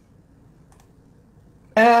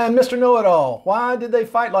Mr. Know-It-All. Why did they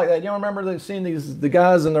fight like that? You don't remember seeing the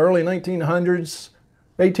guys in the early 1900s,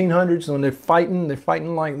 1800s, when they're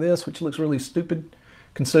fighting like this, which looks really stupid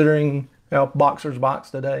considering how boxers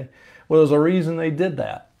box today. Well, there's a reason they did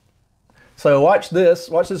that. So watch this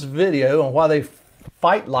video on why they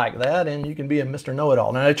fight like that, and you can be a Mr.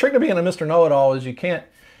 Know-It-All. Now, the trick to being a Mr. Know-It-All is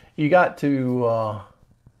you got to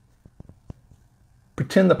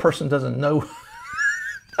pretend the person doesn't know.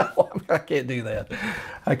 I can't do that.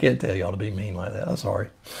 I can't tell y'all to be mean like that. I'm sorry.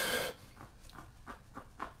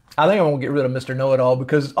 I think I'm going to get rid of Mr. Know-It-All,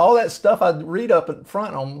 because all that stuff I read up in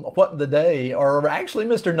front on What the Day are actually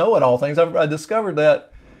Mr. Know-It-All things. I discovered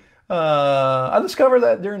that. I discovered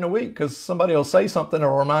that during the week, because somebody will say something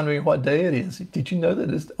or remind me what day it is. Did you know that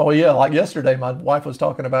it's, oh yeah, like yesterday my wife was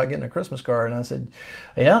talking about getting a Christmas card, and I said,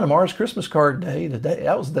 yeah, tomorrow's Christmas card day.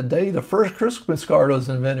 That was the day the first Christmas card was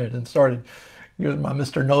invented, and started using my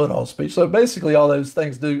Mr. Know-It-All speech. So basically all those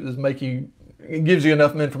things do is it gives you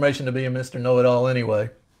enough information to be a Mr. Know-It-All anyway.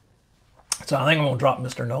 So I think I'm going to drop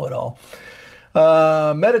Mr. Know-It-All.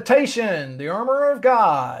 Meditation, the armor of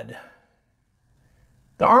God.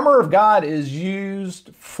 The armor of God is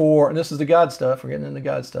used for, and this is the God stuff, we're getting into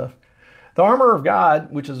God stuff. The armor of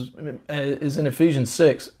God, which is in Ephesians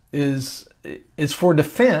 6, is for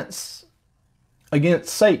defense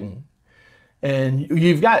against Satan. And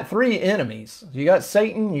you've got three enemies. You got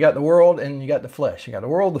Satan, you got the world, and you got the flesh. You got the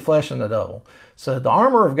world, the flesh, and the devil. So the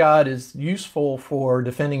armor of God is useful for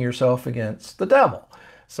defending yourself against the devil.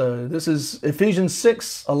 So this is Ephesians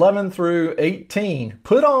 6, 11 through 18.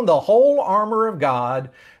 Put on the whole armor of God,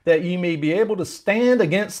 that ye may be able to stand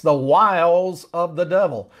against the wiles of the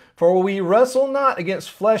devil. For we wrestle not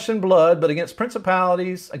against flesh and blood, but against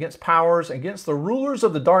principalities, against powers, against the rulers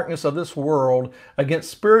of the darkness of this world, against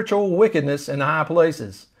spiritual wickedness in high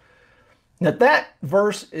places. Now that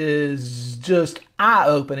verse is just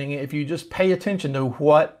eye-opening if you just pay attention to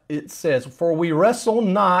what it says. For we wrestle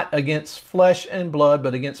not against flesh and blood,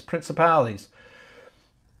 but against principalities,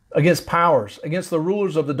 against powers, against the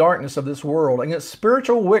rulers of the darkness of this world, against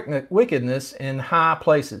spiritual wickedness in high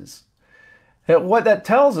places. And what that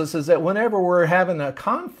tells us is that whenever we're having a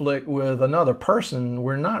conflict with another person,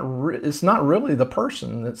 it's not really the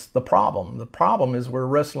person that's the problem. The problem is we're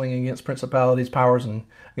wrestling against principalities, powers, and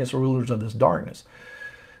against the rulers of this darkness.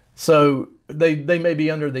 So they may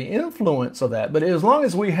be under the influence of that, but as long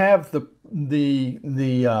as we have the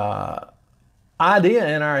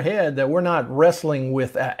idea in our head that we're not wrestling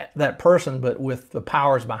with that person, but with the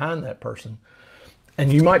powers behind that person.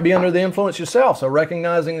 And you might be under the influence yourself, so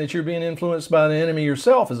recognizing that you're being influenced by the enemy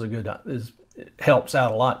yourself helps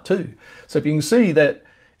out a lot too. So if you can see that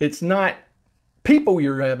it's not people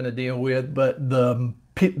you're having to deal with, but the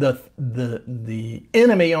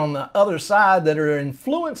enemy on the other side that are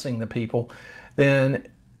influencing the people, then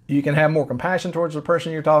you can have more compassion towards the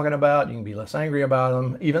person you're talking about. You can be less angry about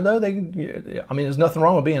them, even though there's nothing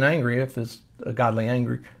wrong with being angry if it's a godly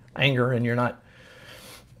anger, and you're not.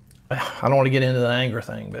 I don't want to get into the anger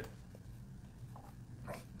thing, but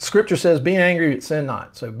Scripture says, be angry, but sin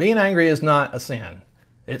not. So being angry is not a sin.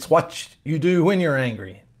 It's what you do when you're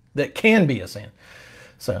angry that can be a sin.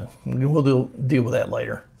 So we'll deal with that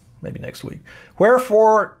later, maybe next week.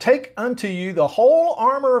 Wherefore, take unto you the whole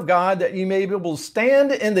armor of God, that ye may be able to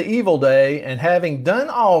stand in the evil day, and having done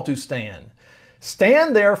all to stand.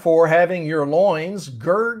 Stand therefore, having your loins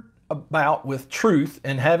girt about with truth,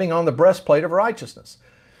 and having on the breastplate of righteousness.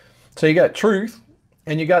 So you got truth,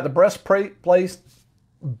 and you got the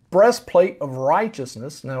breastplate of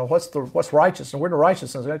righteousness. Now, what's righteousness? The word of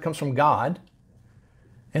righteousness, that comes from God.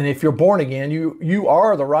 And if you're born again, you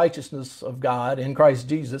are the righteousness of God in Christ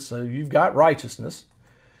Jesus. So you've got righteousness.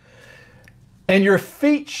 And your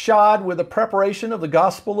feet shod with the preparation of the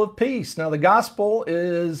gospel of peace. Now, the gospel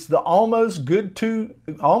is the almost too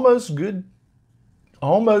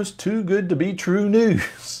good to be true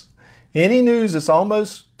news. Any news that's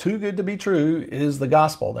almost too good to be true is the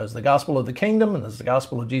gospel. There's the gospel of the kingdom, and there's the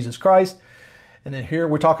gospel of Jesus Christ. And then here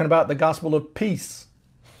we're talking about the gospel of peace.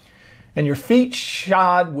 And your feet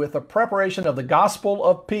shod with the preparation of the gospel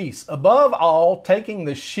of peace. Above all, taking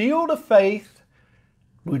the shield of faith,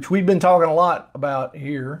 which we've been talking a lot about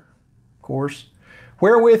here, of course,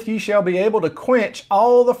 wherewith ye shall be able to quench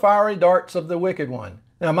all the fiery darts of the wicked one.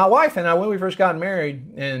 Now, my wife and I, when we first got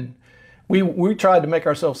married, and we tried to make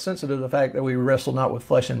ourselves sensitive to the fact that we wrestle not with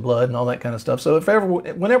flesh and blood and all that kind of stuff. So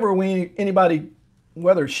whenever anybody,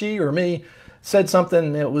 whether she or me, said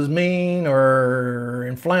something that was mean or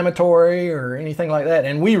inflammatory or anything like that,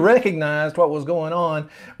 and we recognized what was going on,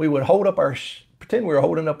 we would hold up pretend we were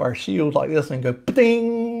holding up our shield like this and go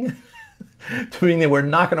ding, to mean that we're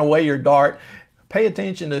knocking away your dart. Pay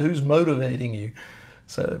attention to who's motivating you.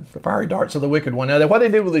 So the fiery darts of the wicked one. Now, what they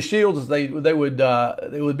did with the shields is they would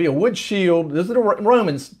be a wood shield. This is the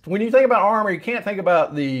Romans. When you think about armor, you can't think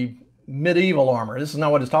about the medieval armor. This is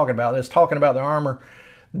not what it's talking about. It's talking about the armor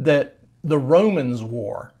that the Romans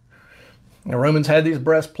wore. The Romans had these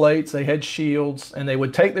breastplates, they had shields, and they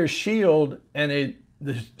would take their shield, and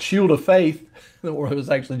the shield of faith, or it was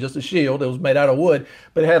actually just a shield, it was made out of wood,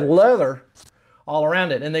 but it had leather all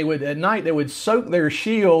around it. And at night they would soak their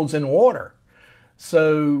shields in water.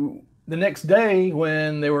 So the next day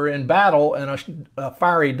when they were in battle and a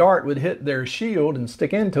fiery dart would hit their shield and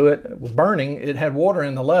stick into it, it was burning, it had water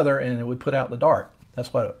in the leather and it would put out the dart.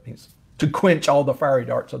 That's what it means, to quench all the fiery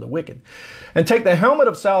darts of the wicked. And take the helmet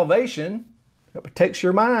of salvation, that protects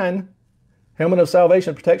your mind. Helmet of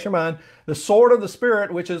salvation protects your mind. The sword of the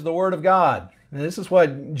Spirit, which is the word of God. And this is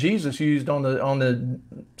what Jesus used on the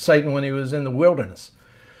Satan when he was in the wilderness.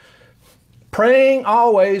 Praying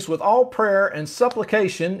always with all prayer and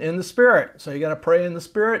supplication in the Spirit. So you got to pray in the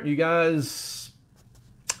Spirit. You guys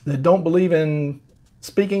that don't believe in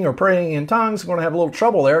speaking or praying in tongues are going to have a little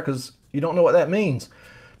trouble there because you don't know what that means.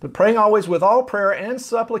 But praying always with all prayer and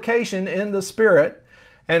supplication in the Spirit,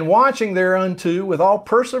 and watching thereunto with all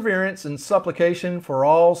perseverance and supplication for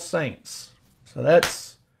all saints. So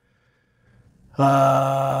that's,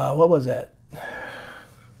 what was that?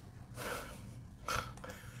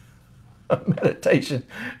 Meditation.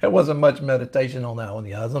 It wasn't much meditation on that one,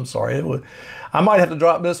 guys. I'm sorry. I might have to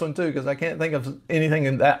drop this one too because I can't think of anything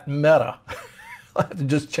in that meta. I have to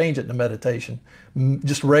just change it to meditation,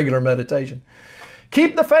 just regular meditation.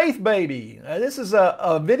 Keep the faith, baby. This is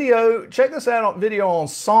a video. Check this out on video on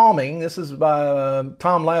psalming. This is by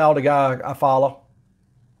Tom Loud, a guy I follow.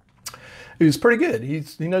 He's pretty good.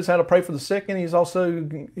 He knows how to pray for the sick, and he's also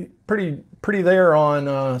pretty there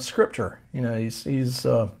on scripture. You know, he's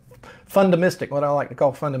fundamistic, what I like to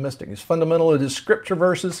call fundamistic. He's fundamental at his scripture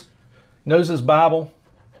verses, knows his Bible.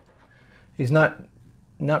 He's not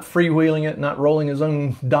freewheeling it, not rolling his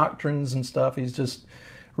own doctrines and stuff. He's just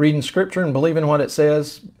reading scripture and believing what it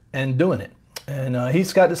says and doing it. And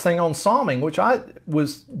he's got this thing on psalming, which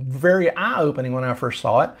was very eye-opening when I first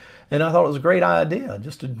saw it. And I thought it was a great idea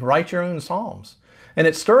just to write your own psalms. And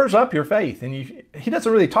it stirs up your faith. And he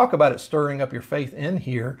doesn't really talk about it stirring up your faith in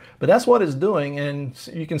here, but that's what it's doing. And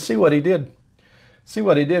you can see what he did. See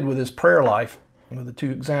what he did with his prayer life, with the two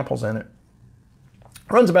examples in it. It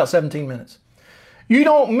runs about 17 minutes. You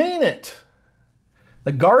don't mean it.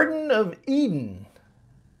 The Garden of Eden.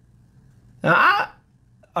 Now,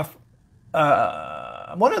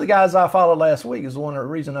 one of the guys I followed last week is one of the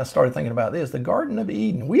reasons I started thinking about this, the Garden of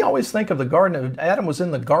Eden. We always think of the Garden of Adam was in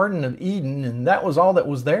the Garden of Eden, and that was all that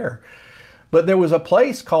was there. But there was a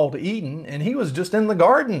place called Eden, and he was just in the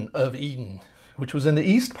Garden of Eden, which was in the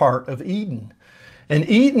east part of Eden. And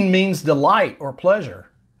Eden means delight or pleasure,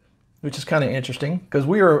 which is kind of interesting because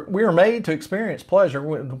we are made to experience pleasure.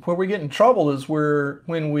 Where we get in trouble is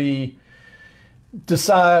when we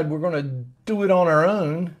decide we're going to do it on our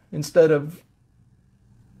own instead of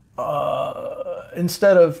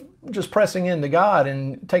just pressing into God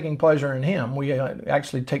and taking pleasure in Him. We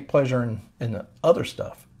actually take pleasure in the other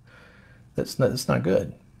stuff. That's not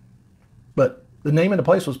good. But the name of the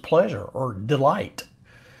place was pleasure or delight.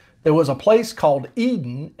 There was a place called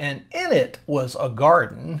Eden, and in it was a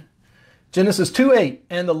garden. Genesis 2:8,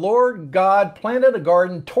 and the Lord God planted a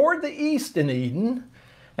garden toward the east in Eden,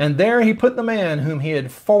 And there he put the man whom he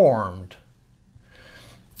had formed.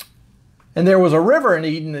 And there was a river in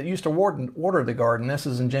Eden that used to water the garden. This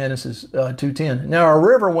is in Genesis 2:10. Now a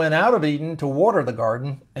river went out of Eden to water the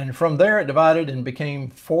garden, and from there it divided and became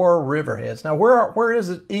 4 riverheads. Now where is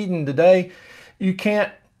it Eden today? You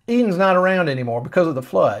can't, Eden's not around anymore because of the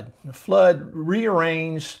flood. The flood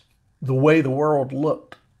rearranged the way the world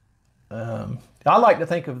looked. I like to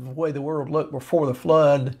think of the way the world looked before the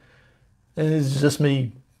flood, and it's just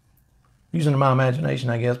me using my imagination,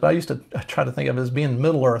 I guess, but I try to think of it as being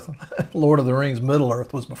Middle Earth. Lord of the Rings, Middle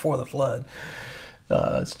Earth was before the flood.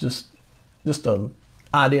 It's just an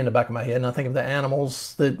idea in the back of my head, and I think of the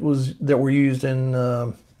animals that were used in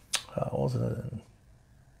what was it?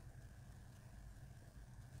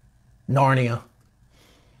 Narnia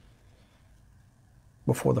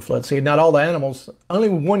before the flood. See, not all the animals, only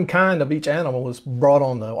one kind of each animal was brought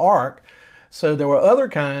on the ark. So there were other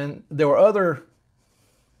kinds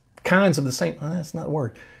of the same, that's not the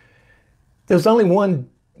word. There's only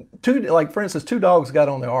like for instance, 2 dogs got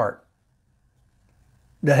on the ark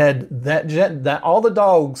that had that all the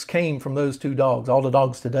dogs came from those 2 dogs. All the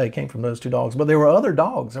dogs today came from those 2 dogs, but there were other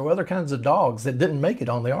dogs. There were other kinds of dogs that didn't make it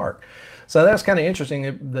on the ark. So that's kind of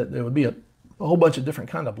interesting that there would be a whole bunch of different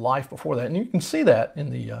kind of life before that. And you can see that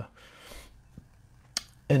in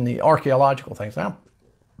the archaeological things. Now,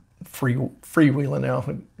 freewheeling now.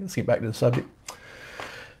 Let's get back to the subject.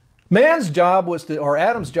 Adam's job was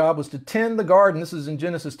to tend the garden. This is in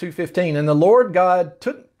Genesis 2:15. And the Lord God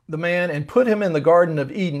took the man and put him in the Garden of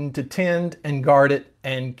Eden to tend and guard it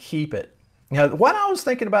and keep it. Now, what I was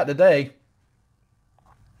thinking about today,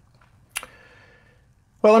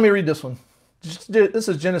 well, let me read this one. This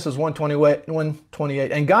is Genesis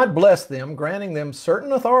 1:28. And God blessed them, granting them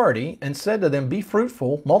certain authority, and said to them, be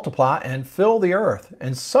fruitful, multiply, and fill the earth,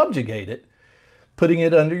 and subjugate it, putting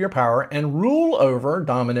it under your power, and rule over,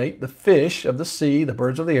 dominate the fish of the sea, the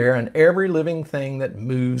birds of the air, and every living thing that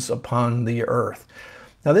moves upon the earth.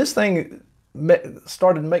 Now this thing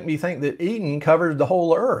started to make me think that Eden covered the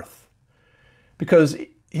whole earth, because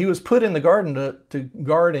he was put in the garden to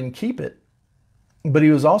guard and keep it, but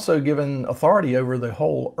he was also given authority over the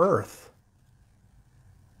whole earth.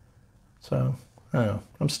 So, I don't know,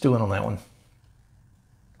 I'm stewing on that one.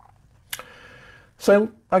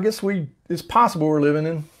 So I guess it's possible we're living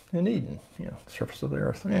in Eden, the surface of the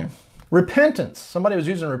earth. Yeah. Repentance. Somebody was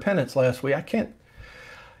using repentance last week. I can't,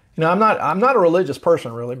 I'm not a religious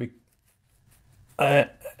person really.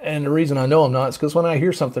 And the reason I know I'm not is because when I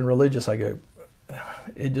hear something religious, I go,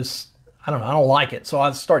 I don't know, I don't like it. So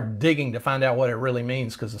I start digging to find out what it really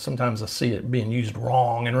means, because sometimes I see it being used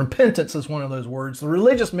wrong. And repentance is one of those words. The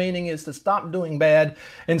religious meaning is to stop doing bad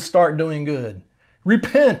and start doing good.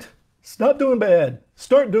 Repent. Stop doing bad.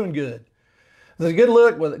 Start doing good. There's good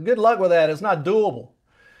luck with that. It's not doable.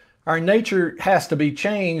 Our nature has to be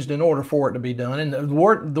changed in order for it to be done. And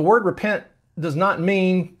the word repent does not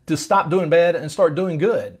mean to stop doing bad and start doing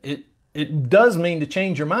good. It does mean to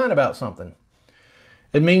change your mind about something.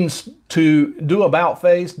 It means to do about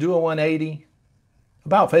face, do a 180.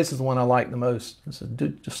 About face is the one I like the most.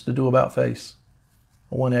 Just to do about face,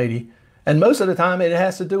 a 180. And most of the time it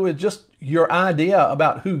has to do with just your idea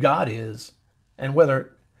about who God is and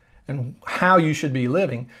how you should be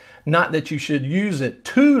living. Not that you should use it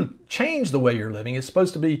to change the way you're living. It's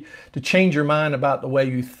supposed to be to change your mind about the way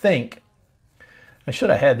you think. I should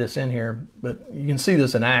have had this in here, but you can see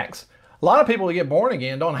this in Acts. A lot of people that get born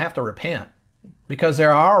again don't have to repent, because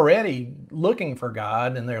they're already looking for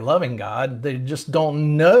God and they're loving God. They just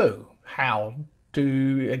don't know how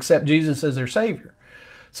to accept Jesus as their Savior.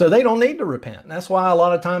 So they don't need to repent. And that's why a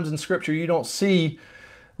lot of times in Scripture you don't see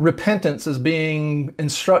repentance as being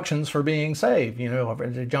instructions for being saved.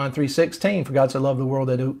 John 3:16, for God so loved the world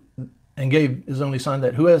and gave his only Son,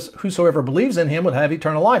 that whosoever believes in him would have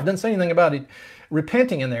eternal life. It doesn't say anything about it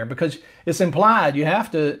repenting in there, because it's implied you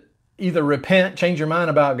have to either repent, change your mind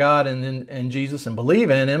about God and Jesus and believe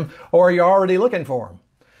in him, or you're already looking for him.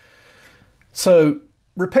 So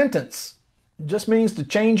repentance just means to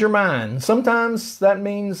change your mind. Sometimes that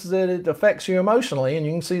means that it affects you emotionally, and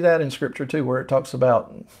you can see that in Scripture too, where it talks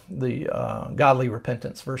about the godly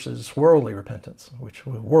repentance versus worldly repentance, which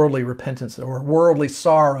worldly repentance, or worldly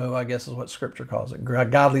sorrow, I guess is what Scripture calls it,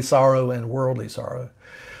 godly sorrow and worldly sorrow.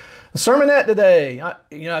 The sermonette today,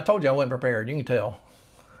 I told you I wasn't prepared, you can tell.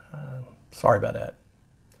 Sorry about that.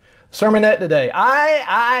 Sermonette today,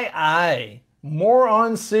 more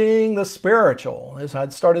on seeing the spiritual.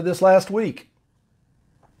 I'd started this last week.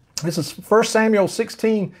 This is 1 Samuel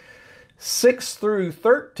 16, 6 through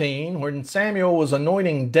 13, when Samuel was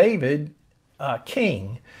anointing David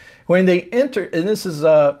king. When they entered, and this is,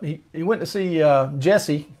 he went to see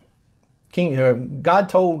Jesse, God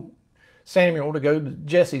told Samuel to go to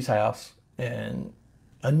Jesse's house and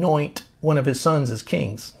anoint one of his sons as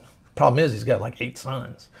kings. Problem is, he's got like 8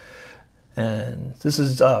 sons. And this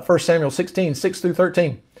is 1 Samuel 16, 6 through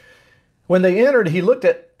 13. When they entered, he looked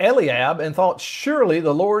at Eliab and thought, surely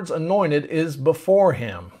the Lord's anointed is before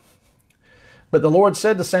him. But the Lord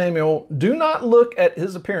said to Samuel, do not look at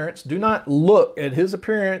his appearance. Do not look at his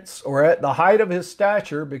appearance or at the height of his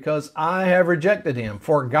stature, because I have rejected him.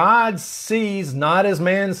 For God sees not as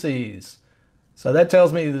man sees. So that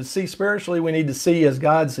tells me to see spiritually, we need to see as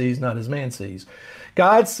God sees, not as man sees.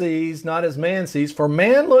 God sees not as man sees. For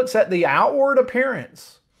man looks at the outward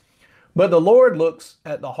appearance, but the Lord looks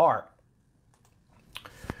at the heart.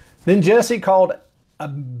 Then Jesse called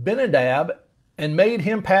Abinadab and made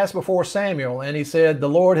him pass before Samuel. And he said, the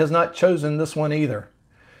Lord has not chosen this one either.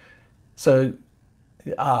 So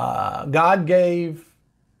God gave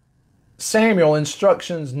Samuel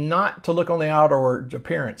instructions not to look on the outward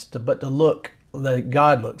appearance, but to look like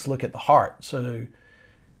God looks, look at the heart. So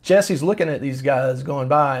Jesse's looking at these guys going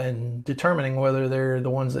by and determining whether they're the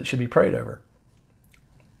ones that should be prayed over.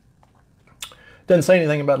 Doesn't say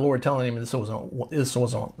anything about the Lord telling him this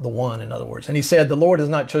wasn't the one, in other words. And he said, the Lord has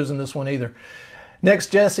not chosen this one either.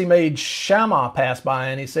 Next, Jesse made Shammah pass by,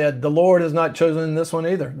 and he said, the Lord has not chosen this one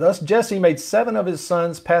either. Thus Jesse made 7 of his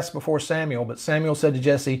sons pass before Samuel. But Samuel said to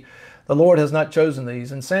Jesse, the Lord has not chosen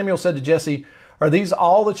these. And Samuel said to Jesse, are these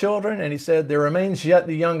all the children? And he said, there remains yet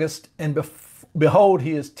the youngest, and behold,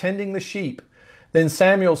 he is tending the sheep. Then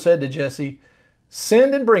Samuel said to Jesse,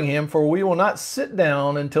 send and bring him, for we will not sit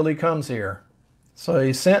down until he comes here. So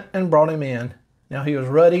he sent and brought him in. Now he was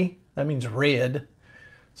ruddy, that means red.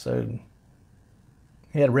 So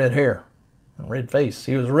he had red hair and red face.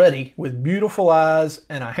 He was ruddy, with beautiful eyes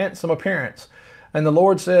and a handsome appearance. And the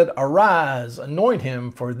Lord said, arise, anoint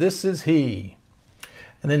him, for this is he.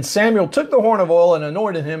 And then Samuel took the horn of oil and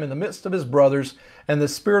anointed him in the midst of his brothers. And the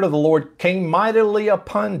Spirit of the Lord came mightily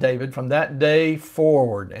upon David from that day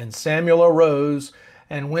forward. And Samuel arose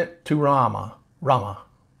and went to Ramah.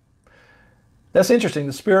 That's interesting.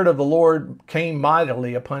 The Spirit of the Lord came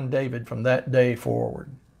mightily upon David from that day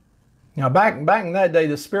forward. Now, back in that day,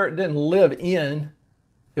 the Spirit didn't live in.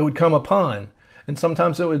 It would come upon. And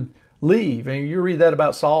sometimes it would leave. And you read that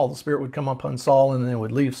about Saul. The Spirit would come upon Saul and then it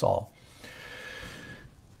would leave Saul.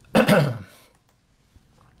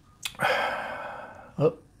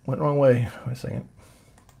 Oh, went the wrong way. Wait a second.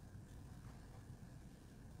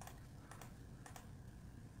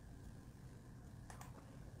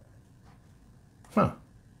 Huh.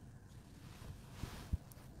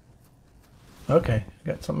 Okay,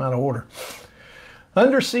 got something out of order.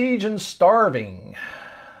 Under siege and starving.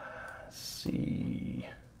 Let's see.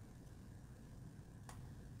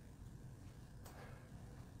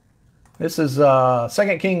 This is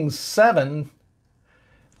 2 Kings 7.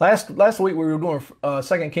 Last week we were doing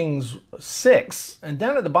 2 Kings 6. And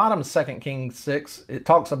down at the bottom of 2 Kings 6, it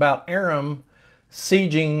talks about Aram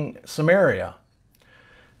sieging Samaria.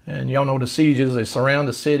 And y'all know what a siege is. They surround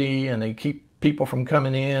the city and they keep people from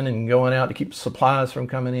coming in and going out, to keep supplies from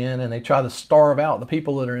coming in. And they try to starve out the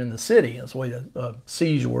people that are in the city. That's the way a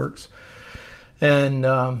siege works. And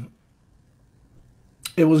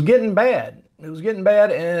it was getting bad. It was getting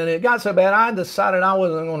bad, and it got so bad I decided I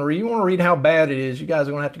wasn't going to read. You want to read how bad it is, you guys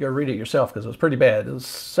are going to have to go read it yourself, because it was pretty bad. It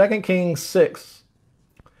was 2 Kings 6.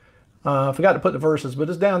 I forgot to put the verses, but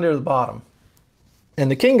it's down there at the bottom.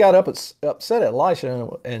 And the king got upset at Elisha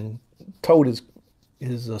and told his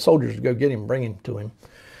soldiers to go get him, bring him to him.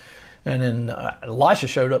 And then Elisha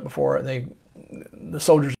showed up before the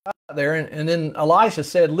soldiers got there. And then Elisha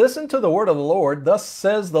said, listen to the word of the Lord. Thus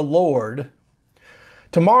says the Lord,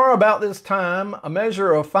 tomorrow about this time, a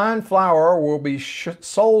measure of fine flour will be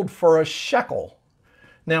sold for a shekel.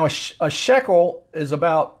 Now, a shekel is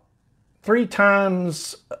about 3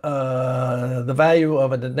 times the value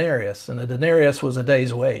of a denarius, and a denarius was a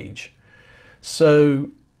day's wage. So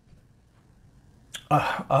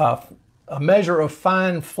a measure of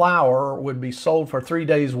fine flour would be sold for 3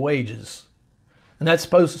 days' wages. And that's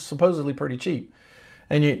supposedly pretty cheap.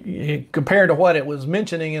 And you compare to what it was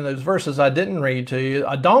mentioning in those verses I didn't read to you,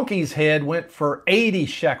 a donkey's head went for 80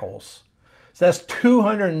 shekels. So that's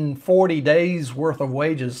 240 days worth of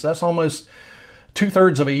wages. That's almost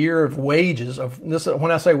 2/3 of a year of wages.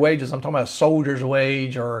 When I say wages, I'm talking about a soldier's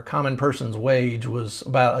wage or a common person's wage was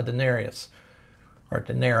about a denarius or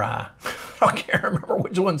denarii. I can't remember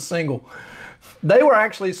which one's single. They were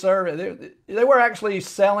actually they were actually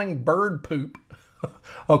selling bird poop,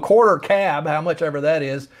 a quarter cab, how much ever that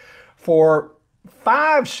is, for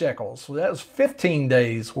 5 shekels. So that was 15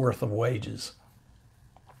 days worth of wages.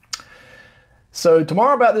 So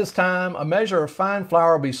tomorrow about this time, a measure of fine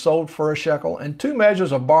flour will be sold for a shekel, and 2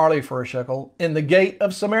 measures of barley for a shekel in the gate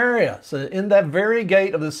of Samaria. So in that very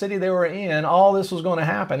gate of the city they were in, all this was going to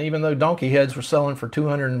happen, even though donkey heads were selling for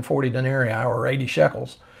 240 denarii or 80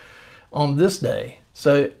 shekels on this day.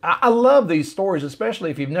 So I love these stories, especially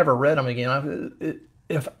if you've never read them again.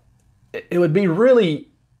 If it would be really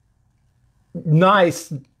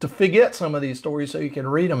nice to forget some of these stories so you can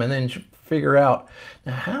read them and then figure out,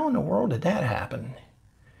 now how in the world did that happen?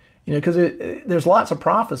 You know, because there's lots of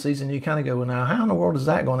prophecies and you kind of go, well, now how in the world is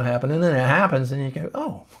that going to happen? And then it happens and you go,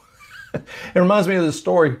 oh. It reminds me of this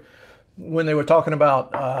story when they were talking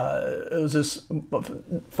about, it was this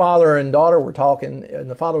father and daughter were talking, and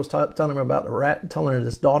the father was telling him about telling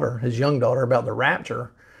his daughter, his young daughter, about the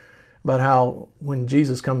rapture, about how when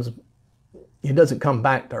Jesus comes, he doesn't come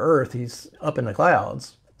back to earth, he's up in the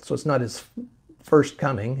clouds. So it's not his first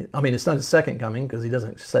coming. I mean, it's not his second coming because he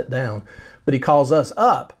doesn't sit down, but he calls us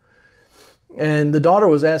up. And the daughter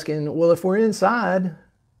was asking, well, if we're inside,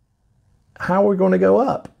 how are we going to go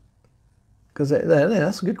up? Because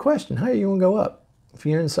that's a good question. How are you going to go up if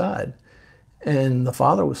you're inside? And the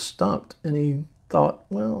father was stumped, and he thought,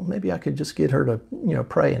 well, maybe I could just get her to,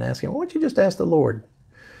 pray and ask him, why don't you just ask the Lord?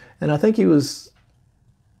 And I think he was,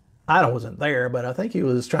 I wasn't there, but I think he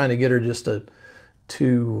was trying to get her just to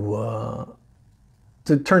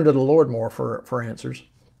turn to the Lord more for answers.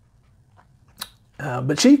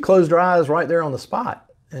 But she closed her eyes right there on the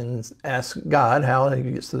spot and asked God how he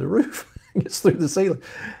gets to the roof, gets through the ceiling.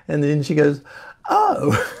 And then she goes,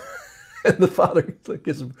 oh. And the father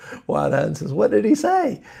gets wide-eyed and says, what did he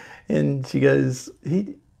say? And she goes,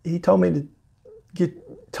 he told me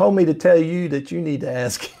to tell you that you need to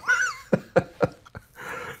ask him.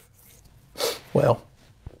 Well,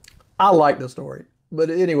 I like the story. But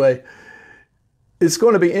anyway, it's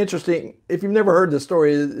going to be interesting. If you've never heard this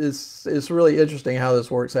story, it's really interesting how this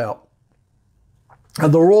works out.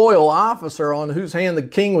 The royal officer on whose hand the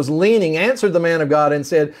king was leaning answered the man of God and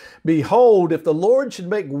said, behold, if the Lord should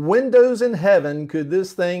make windows in heaven, could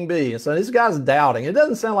this thing be? And so this guy's doubting. It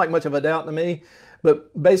doesn't sound like much of a doubt to me,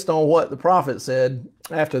 but based on what the prophet said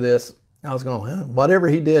after this, I was going, well, whatever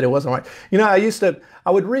he did, it wasn't right.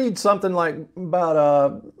 I would read something like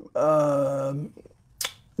about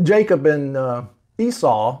Jacob and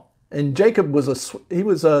Esau, and Jacob was a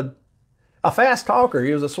fast talker.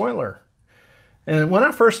 He was a swindler. And when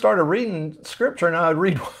I first started reading scripture and I would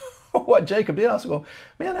read what Jacob did, I was going,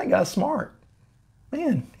 man, that guy's smart.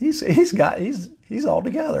 Man, he's all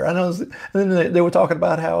together. I know. And then they were talking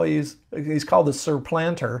about how he's called the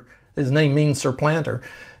supplanter. His name means supplanter.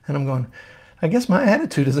 And I'm going, I guess my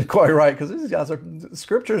attitude isn't quite right because these guys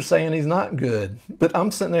scripture is saying he's not good. But I'm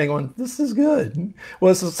sitting there going, this is good.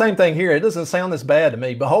 Well, it's the same thing here. It doesn't sound this bad to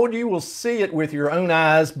me. Behold, you will see it with your own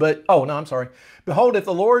eyes. Behold, if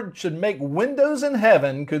the Lord should make windows in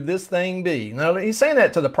heaven, could this thing be? Now, he's saying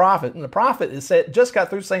that to the prophet. And the prophet just got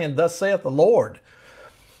through saying, thus saith the Lord.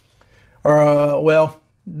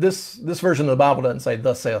 This version of the Bible doesn't say,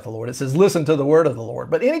 thus saith the Lord. It says, listen to the word of the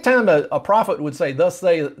Lord. But anytime a prophet would say, thus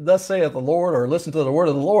saith the Lord, or listen to the word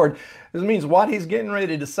of the Lord, this means what he's getting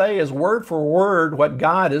ready to say is word for word what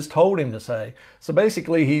God has told him to say. So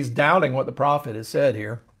basically, he's doubting what the prophet has said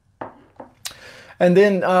here. And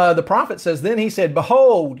then the prophet says, then he said,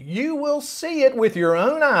 behold, you will see it with your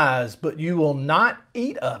own eyes, but you will not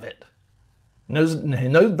eat of it.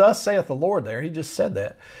 No, thus saith the Lord there. He just said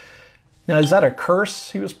that. Now, is that a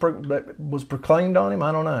curse that was proclaimed on him?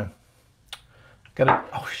 I don't know.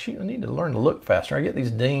 Oh, shoot, I need to learn to look faster. I get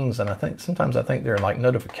these dings, and sometimes I think they're like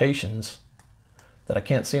notifications that I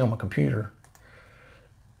can't see on my computer.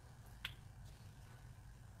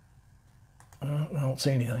 I don't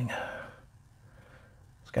see anything.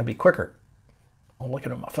 It's got to be quicker. I'm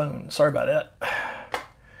looking at my phone. Sorry about that.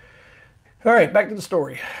 All right, back to the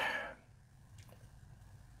story.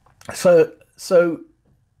 So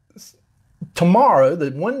tomorrow,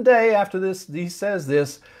 the one day after this, he says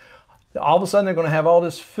this, all of a sudden they're going to have all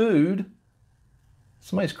this food.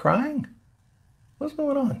 Somebody's crying? What's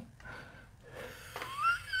going on?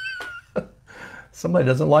 Somebody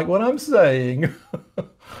doesn't like what I'm saying.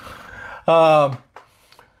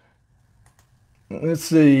 Let's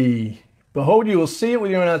see. Behold, you will see it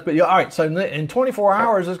with your own eyes. But all right, so in 24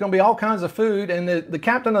 hours, there's going to be all kinds of food, and the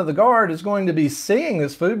captain of the guard is going to be seeing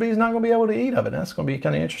this food, but he's not going to be able to eat of it. That's going to be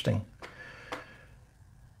kind of interesting.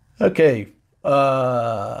 Okay.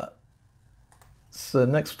 So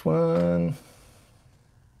next one.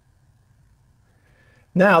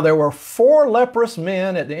 Now there were 4 leprous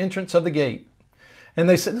men at the entrance of the gate. And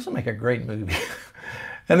they said, this will make a great movie.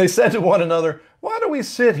 And they said to one another, why do we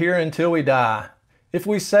sit here until we die? If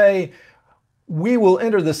we say, we will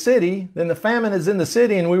enter the city, then the famine is in the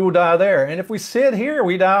city and we will die there. And if we sit here,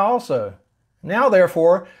 we die also. Now,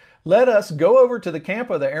 therefore, let us go over to the camp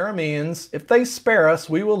of the Arameans. If they spare us,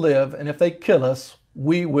 we will live. And if they kill us,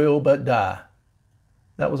 we will but die.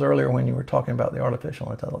 That was earlier when you were talking about the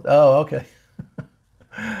artificial intelligence. Oh, okay.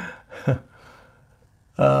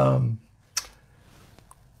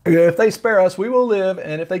 If they spare us, we will live,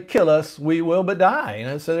 and if they kill us, we will but die. You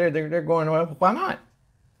know, so they're going, well, why not?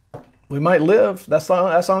 We might live. That's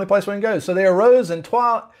the only place we can go. So they arose at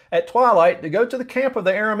twilight to go to the camp of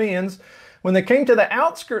the Arameans. When they came to the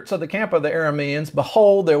outskirts of the camp of the Arameans,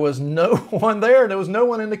 behold, there was no one there. There was no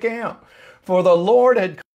one in the camp. For the Lord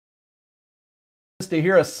had caused to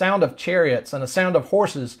hear a sound of chariots and a sound of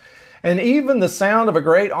horses, and even the sound of a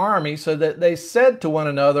great army, so that they said to one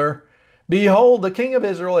another, behold, the king of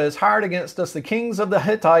Israel has hired against us the kings of the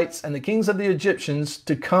Hittites and the kings of the Egyptians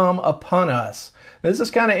to come upon us. This is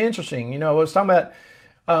kind of interesting. You know, I was talking about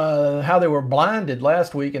how they were blinded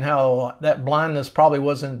last week, and how that blindness probably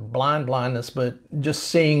wasn't blindness, but just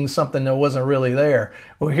seeing something that wasn't really there.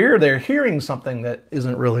 Well, here they're hearing something that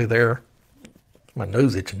isn't really there. My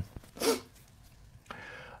nose itching.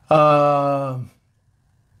 So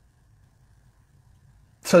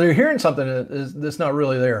they're hearing something that's not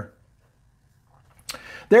really there.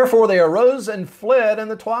 Therefore they arose and fled in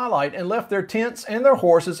the twilight, and left their tents and their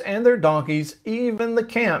horses and their donkeys, even the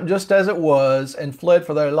camp, just as it was, and fled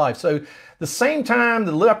for their life. So the same time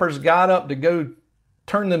the lepers got up to go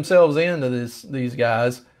turn themselves into these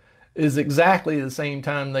guys is exactly the same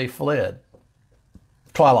time they fled.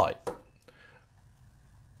 Twilight.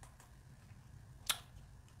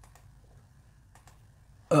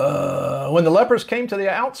 When the lepers came to the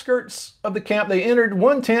outskirts of the camp, they entered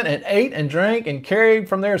one tent and ate and drank and carried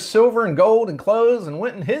from there silver and gold and clothes and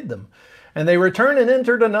went and hid them. And they returned and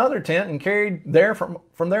entered another tent and carried there from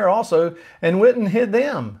there also and went and hid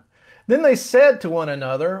them. Then they said to one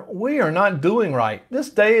another, we are not doing right. This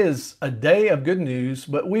day is a day of good news,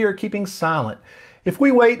 but we are keeping silent. If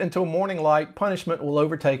we wait until morning light, punishment will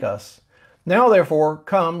overtake us. Now, therefore,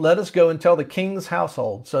 come, let us go and tell the king's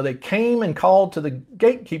household. So they came and called to the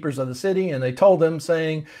gatekeepers of the city, and they told them,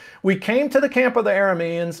 saying, we came to the camp of the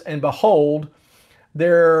Arameans, and behold,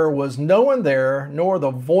 there was no one there, nor the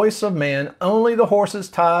voice of man, only the horses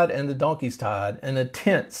tied and the donkeys tied, and the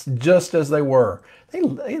tents just as they were. They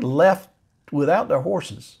left without their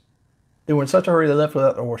horses. They were in such a hurry they left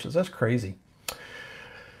without their horses. That's crazy.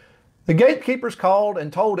 The gatekeepers called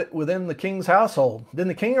and told it within the king's household. Then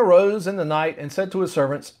the king arose in the night and said to his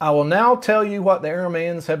servants, I will now tell you what the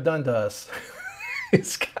Arameans have done to us.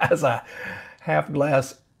 This guy's a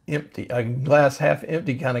glass half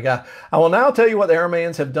empty kind of guy. I will now tell you what the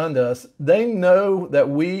Arameans have done to us. They know that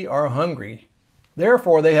we are hungry.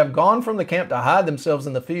 Therefore they have gone from the camp to hide themselves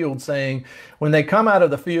in the field, saying, when they come out of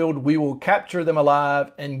the field, we will capture them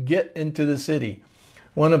alive and get into the city.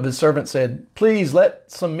 One of his servants said, please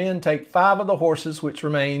let some men take 5 of the horses which are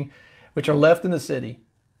left in the city.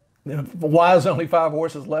 Why is only 5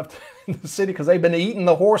 horses left in the city? Because they've been eating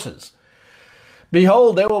the horses.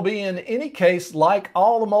 Behold, there will be in any case like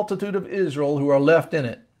all the multitude of Israel who are left in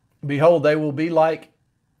it. Behold, they will be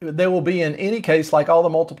in any case like all the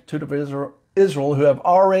multitude of Israel who have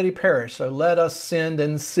already perished. So let us send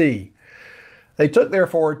and see. They took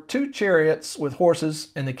therefore 2 chariots with horses,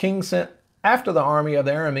 and the king sent after the army of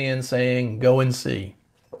the Arameans, saying, go and see.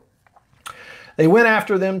 They went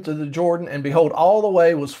after them to the Jordan, and behold, all the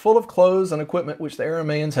way was full of clothes and equipment which the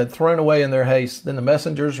Arameans had thrown away in their haste. Then the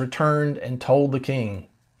messengers returned and told the king.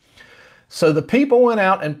 So the people went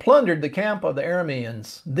out and plundered the camp of the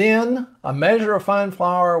Arameans. Then a measure of fine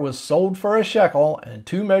flour was sold for a shekel, and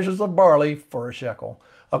 2 measures of barley for a shekel,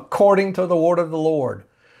 according to the word of the Lord.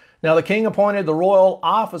 Now the king appointed the royal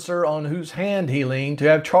officer on whose hand he leaned to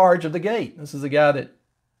have charge of the gate. This is the guy that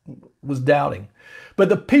was doubting. But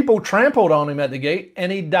the people trampled on him at the gate,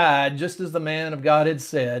 and he died, just as the man of God had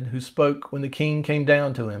said, who spoke when the king came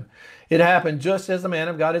down to him. It happened just as the man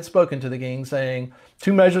of God had spoken to the king, saying,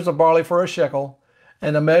 2 measures of barley for a shekel,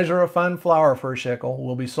 and a measure of fine flour for a shekel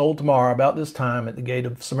will be sold tomorrow about this time at the gate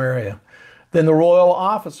of Samaria. Then the royal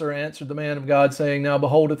officer answered the man of God, saying, now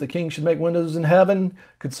behold, if the king should make windows in heaven,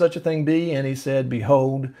 could such a thing be? And he said,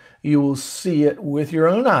 behold, you will see it with your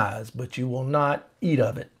own eyes, but you will not eat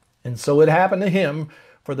of it. And so it happened to him,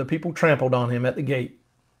 for the people trampled on him at the gate,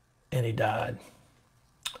 and he died.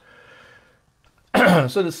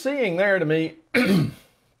 So the seeing there to me,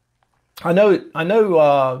 I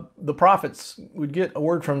know the prophets would get a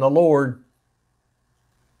word from the Lord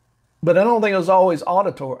But I don't think it was always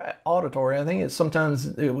auditory. I think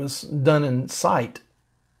sometimes it was done in sight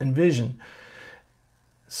and vision.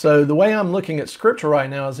 So the way I'm looking at Scripture right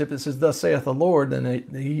now is if it says, "Thus saith the Lord," then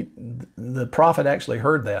the prophet actually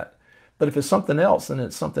heard that. But if it's something else, then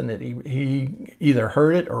it's something that he either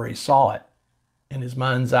heard it or he saw it in his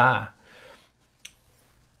mind's eye.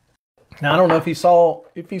 Now I don't know if he saw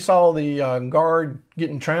the guard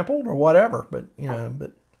getting trampled or whatever, but yeah,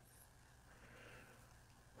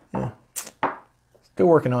 still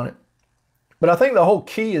working on it. But I think the whole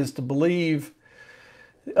key is to believe.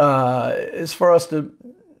 Is for us to,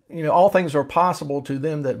 all things are possible to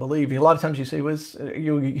them that believe. A lot of times you see,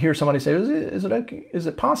 you hear somebody say, "Is it okay? Is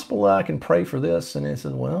it possible that I can pray for this?" And they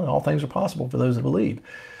said, "Well, all things are possible for those that believe."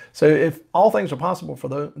 So if all things are possible for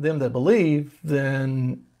them that believe,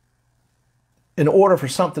 then in order for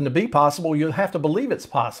something to be possible, you have to believe it's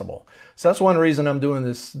possible. So that's one reason I'm doing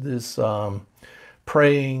this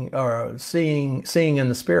praying or seeing in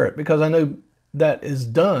the Spirit, because I know that is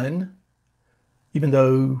done. Even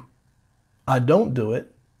though I don't do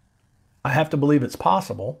it, I have to believe it's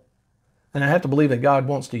possible, and I have to believe that God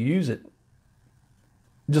wants to use it,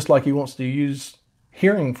 just like He wants to use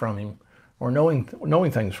hearing from Him or knowing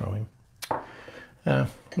things from Him. I'm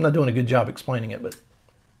not doing a good job explaining it, but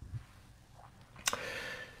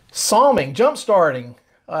psalming, jump starting.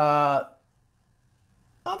 I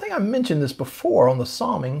think I mentioned this before on the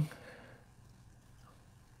psalming.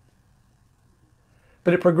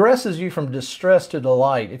 But it progresses you from distress to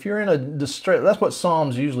delight. If you're in a distress, that's what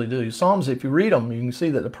Psalms usually do. Psalms, if you read them, you can see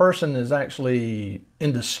that the person is actually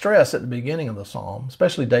in distress at the beginning of the Psalm,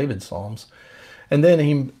 especially David's Psalms. And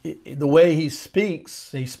then the way he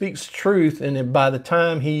speaks truth, and by the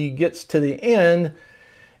time he gets to the end,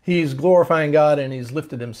 he's glorifying God and he's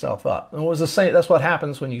lifted himself up. And it was the same. That's what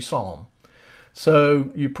happens when you psalm. So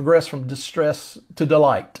you progress from distress to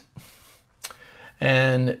delight.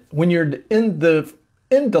 And when you're in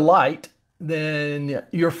delight, then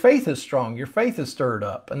your faith is strong. Your faith is stirred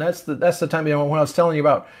up. And that's the time, when I was telling you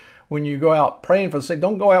about when you go out praying for the sick,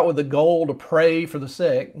 don't go out with the goal to pray for the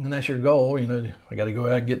sick. And that's your goal. I got to go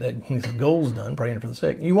out and get these goals done, praying for the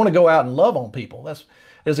sick. You want to go out and love on people.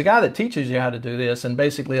 There's a guy that teaches you how to do this, and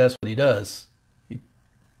basically that's what he does.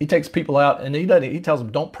 He takes people out and he tells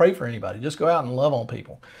them, don't pray for anybody. Just go out and love on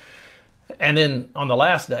people. And then on the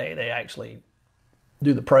last day, they actually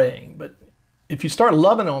do the praying. But if you start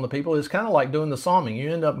loving on the people, it's kind of like doing the psalming.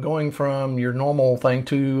 You end up going from your normal thing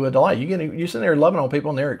to a delight. You sit there loving on people,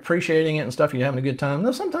 and they're appreciating it and stuff. You're having a good time.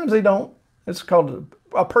 Now, sometimes they don't. It's called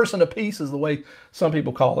a person of peace, is the way some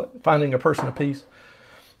people call it. Finding a person of peace.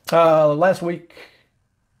 Last week,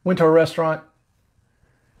 went to a restaurant.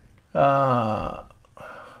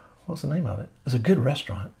 What's the name of it? It's a good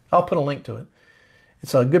restaurant. I'll put a link to it.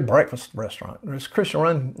 It's a good breakfast restaurant. It's Christian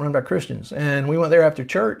run by Christians, and we went there after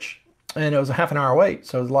church. And it was a half an hour wait,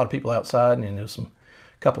 so there was a lot of people outside, and there was a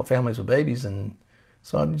couple of families with babies, and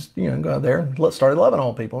so I just go out there and started loving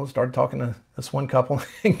on people, and started talking to this one couple.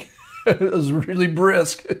 It was really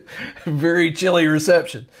brisk, very chilly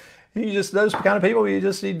reception. Those kind of people, you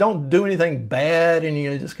don't do anything bad, and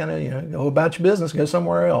you just kind of go about your business, go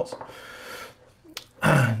somewhere else.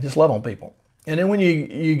 Just love on people. And then when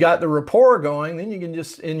you got the rapport going, then you can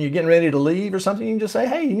and you're getting ready to leave or something, you can just say,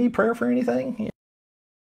 "Hey, you need prayer for anything?"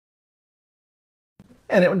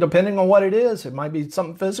 And depending on what it is, it might be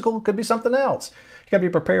something physical, it could be something else. You got to be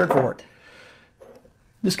prepared for it.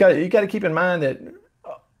 You got to keep in mind that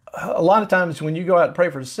a lot of times when you go out and pray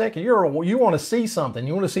for the sick, you want to see something.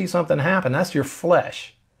 You want to see something happen. That's your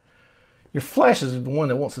flesh. Your flesh is the one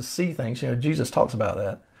that wants to see things. Jesus talks about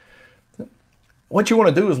that. What you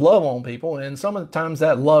want to do is love on people, and sometimes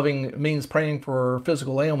that loving means praying for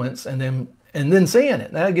physical ailments and then seeing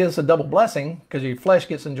it. That gives a double blessing, because your flesh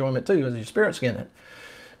gets enjoyment too, as your spirit's getting it.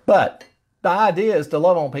 But the idea is to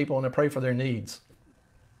love on people and to pray for their needs.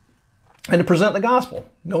 And to present the gospel.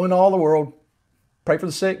 Go into all the world, pray for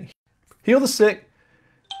the sick, heal the sick,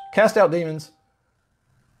 cast out demons,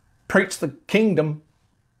 preach the kingdom.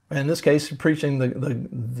 In this case, preaching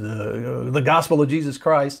the gospel of Jesus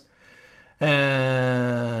Christ.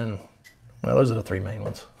 And, well, those are the three main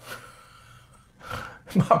ones.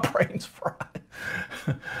 My brain's fried.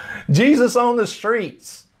 Jesus on the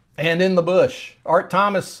streets and in the bush. Art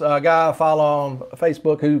Thomas, a guy I follow on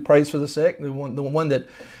Facebook who prays for the sick. The one that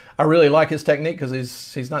I really like his technique,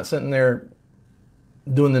 because he's not sitting there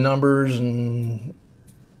doing the numbers and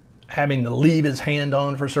having to leave his hand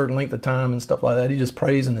on for a certain length of time and stuff like that. He just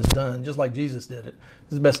prays and is done, just like Jesus did it.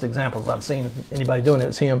 It's the best examples I've seen of anybody doing it.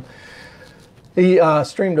 It's him. He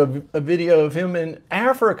streamed a video of him in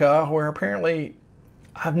Africa, where apparently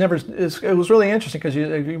it was really interesting because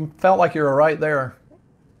you felt like you were right there.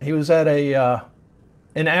 He was at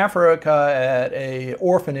in Africa at a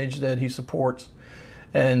orphanage that he supports,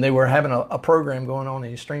 and they were having a program going on,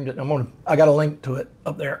 and he streamed it. I got a link to it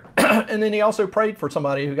up there. And then he also prayed for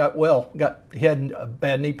somebody who got well. He had a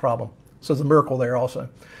bad knee problem, so there's a miracle there also.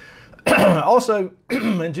 Also,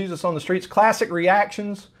 in Jesus on the Streets, classic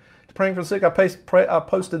reactions to praying for the sick. I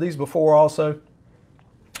posted these before also.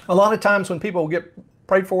 A lot of times when people get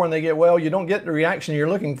prayed for and they get well, you don't get the reaction you're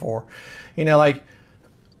looking for. You know, like,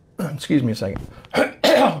 excuse me a second.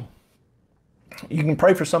 You can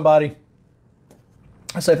pray for somebody.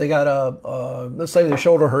 Let's say if they got let's say their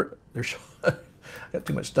shoulder hurt. I got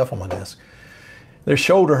too much stuff on my desk. Their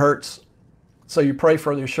shoulder hurts, so you pray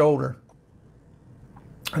for their shoulder.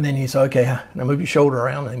 And then you say, okay, now move your shoulder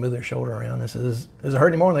around. And they move their shoulder around. And says, does it hurt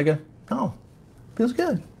anymore? And they go, no, feels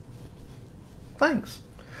good. Thanks.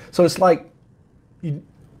 So it's like,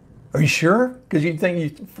 are you sure? Because you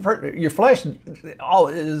think your flesh all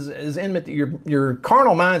is enmity. Your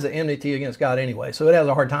carnal mind's at enmity against God anyway. So it has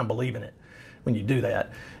a hard time believing it when you do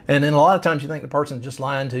that. And then a lot of times you think the person's just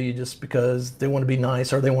lying to you just because they want to be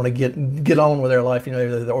nice or they want to get on with their life, you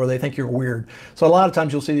know, or they think you're weird. So a lot of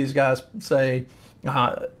times you'll see these guys say,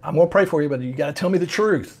 I'm going to pray for you, but you got to tell me the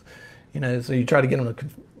truth. You know, so you try to get them to.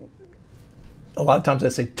 A lot of times they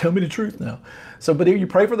say, tell me the truth now. So, but if you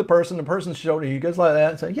pray for the person's shoulder, he goes like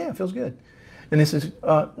that and say, yeah, it feels good. And he says,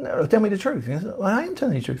 no, tell me the truth. And he says, well, I am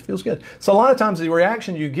telling you the truth. It feels good. So a lot of times the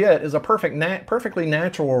reaction you get is a perfectly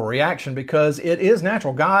natural reaction because it is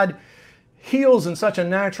natural. God heals in such a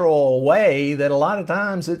natural way that a lot of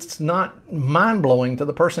times it's not mind-blowing to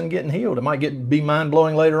the person getting healed. It might be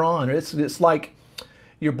mind-blowing later on. It's like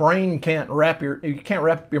your brain can't wrap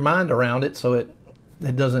your mind around it, so it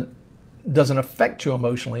doesn't affect you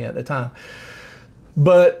emotionally at the time.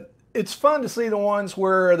 But it's fun to see the ones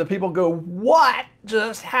where the people go, what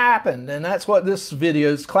just happened? And that's what this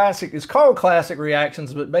video is classic. It's called Classic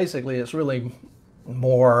Reactions, but basically it's really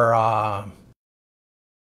more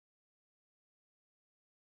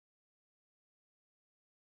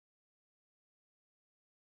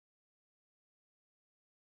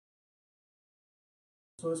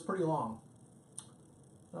so it's pretty long.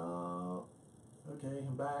 Okay,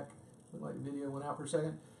 I'm back. Looked like the video went out for a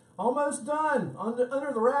second. Almost done.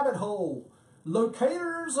 Under the rabbit hole.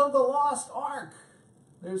 Locators of the Lost Ark.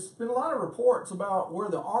 There's been a lot of reports about where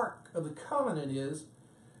the Ark of the Covenant is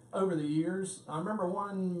over the years. I remember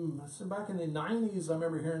one, back in the 90s, I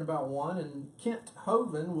remember hearing about one, and Kent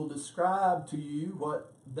Hovind will describe to you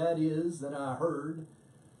what that is that I heard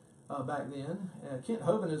back then. Kent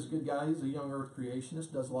Hovind is a good guy. He's a young earth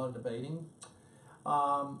creationist, does a lot of debating.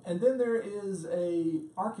 And then there is a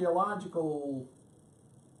archaeological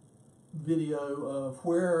video of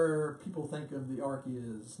where people think of the Ark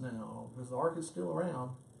is now, because the Ark is still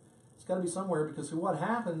around. It's got to be somewhere, because what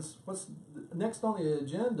happens, what's next on the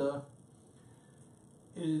agenda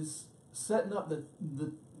is setting up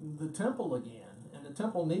the temple again, and the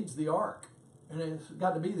temple needs the Ark, and it's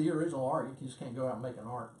got to be the original Ark. You just can't go out and make an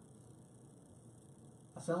Ark.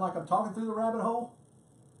 I sound like I'm talking through the rabbit hole?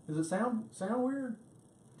 Does it sound weird,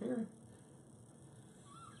 Terry?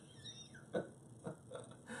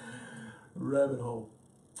 Rabbit hole.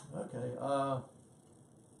 Okay.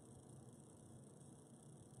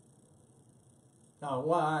 Now,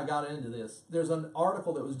 why I got into this? There's an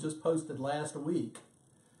article that was just posted last week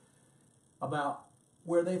about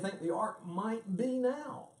where they think the Ark might be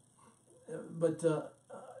now. But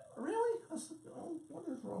really, what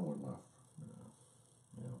is wrong with my?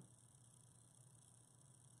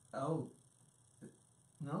 Oh,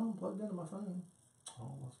 no, I'm plugged into my phone.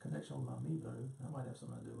 Oh, it's connection with my Mevo. That might have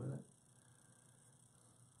something to do with it.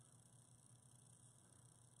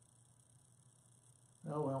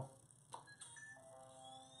 Oh well.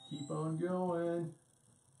 Keep on going.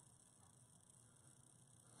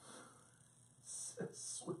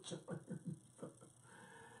 Switch on your Mevo.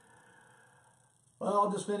 Well,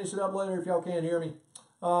 I'll just finish it up later if y'all can't hear me.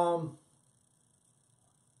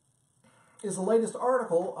 Is the latest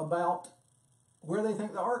article about where they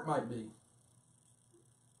think the Ark might be.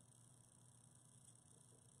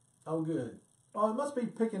 Oh, good. Oh, it must be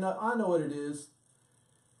picking up. I know what it is.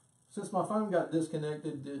 Since my phone got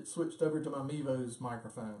disconnected, it switched over to my Mevo's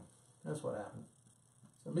microphone. That's what happened.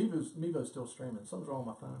 So Mevo's still streaming. Something's wrong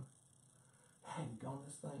with my phone. Hang on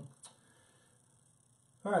this thing.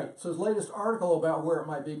 All right, so his latest article about where it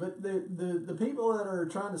might be, but the people that are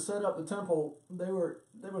trying to set up the temple, they were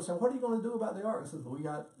saying, what are you going to do about the Ark? I said, well, we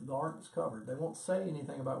got the Ark is covered. They won't say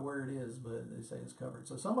anything about where it is, but they say it's covered.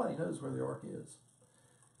 So somebody knows where the Ark is.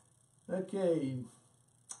 Okay,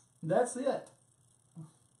 that's it.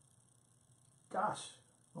 Gosh,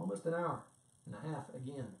 almost an hour and a half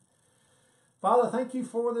again. Father, thank you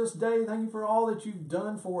for this day. Thank you for all that you've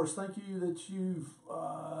done for us. Thank you that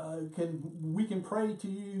we can pray to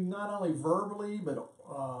you not only verbally but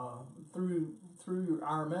through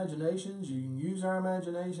our imaginations. You can use our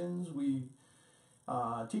imaginations. We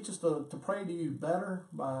teach us to pray to you better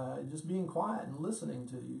by just being quiet and listening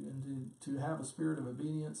to you, and to have a spirit of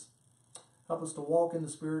obedience. Help us to walk in the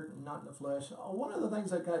spirit and not in the flesh. One of the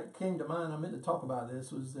things that came to mind, I meant to talk about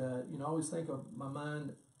this, was that I always think of my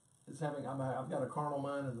mind as having, I've got a carnal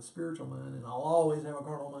mind and a spiritual mind, and I'll always have a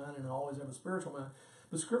carnal mind and I'll always have a spiritual mind.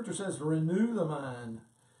 But Scripture says to renew the mind.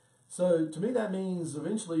 So to me that means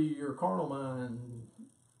eventually your carnal mind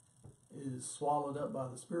is swallowed up by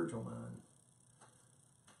the spiritual mind.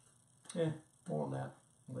 More on that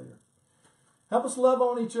later. Help us love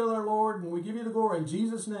on each other, Lord, and we give you the glory in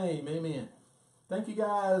Jesus' name. Amen. Thank you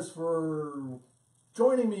guys for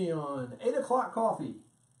joining me on 8 o'clock coffee.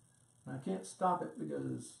 I can't stop it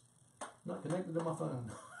because I'm not connected to my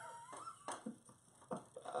phone.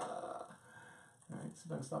 All right, so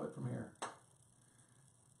I can stop it from here.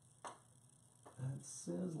 It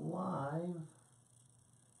says live.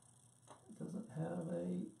 It doesn't have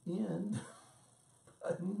a end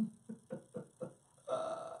button.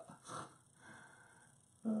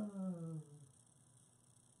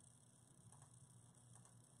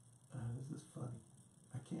 This is funny.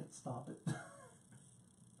 I can't stop it.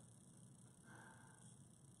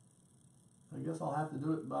 I guess I'll have to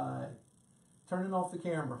do it by turning off the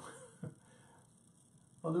camera.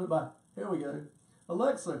 I'll do it by, here we go.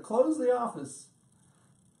 Alexa, close the office.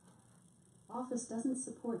 Office doesn't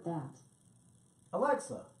support that.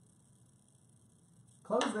 Alexa,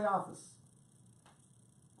 close the office.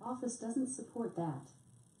 Office doesn't support that.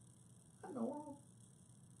 What in the world?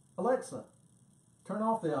 Alexa, turn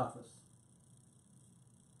off the office.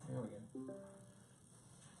 There we go.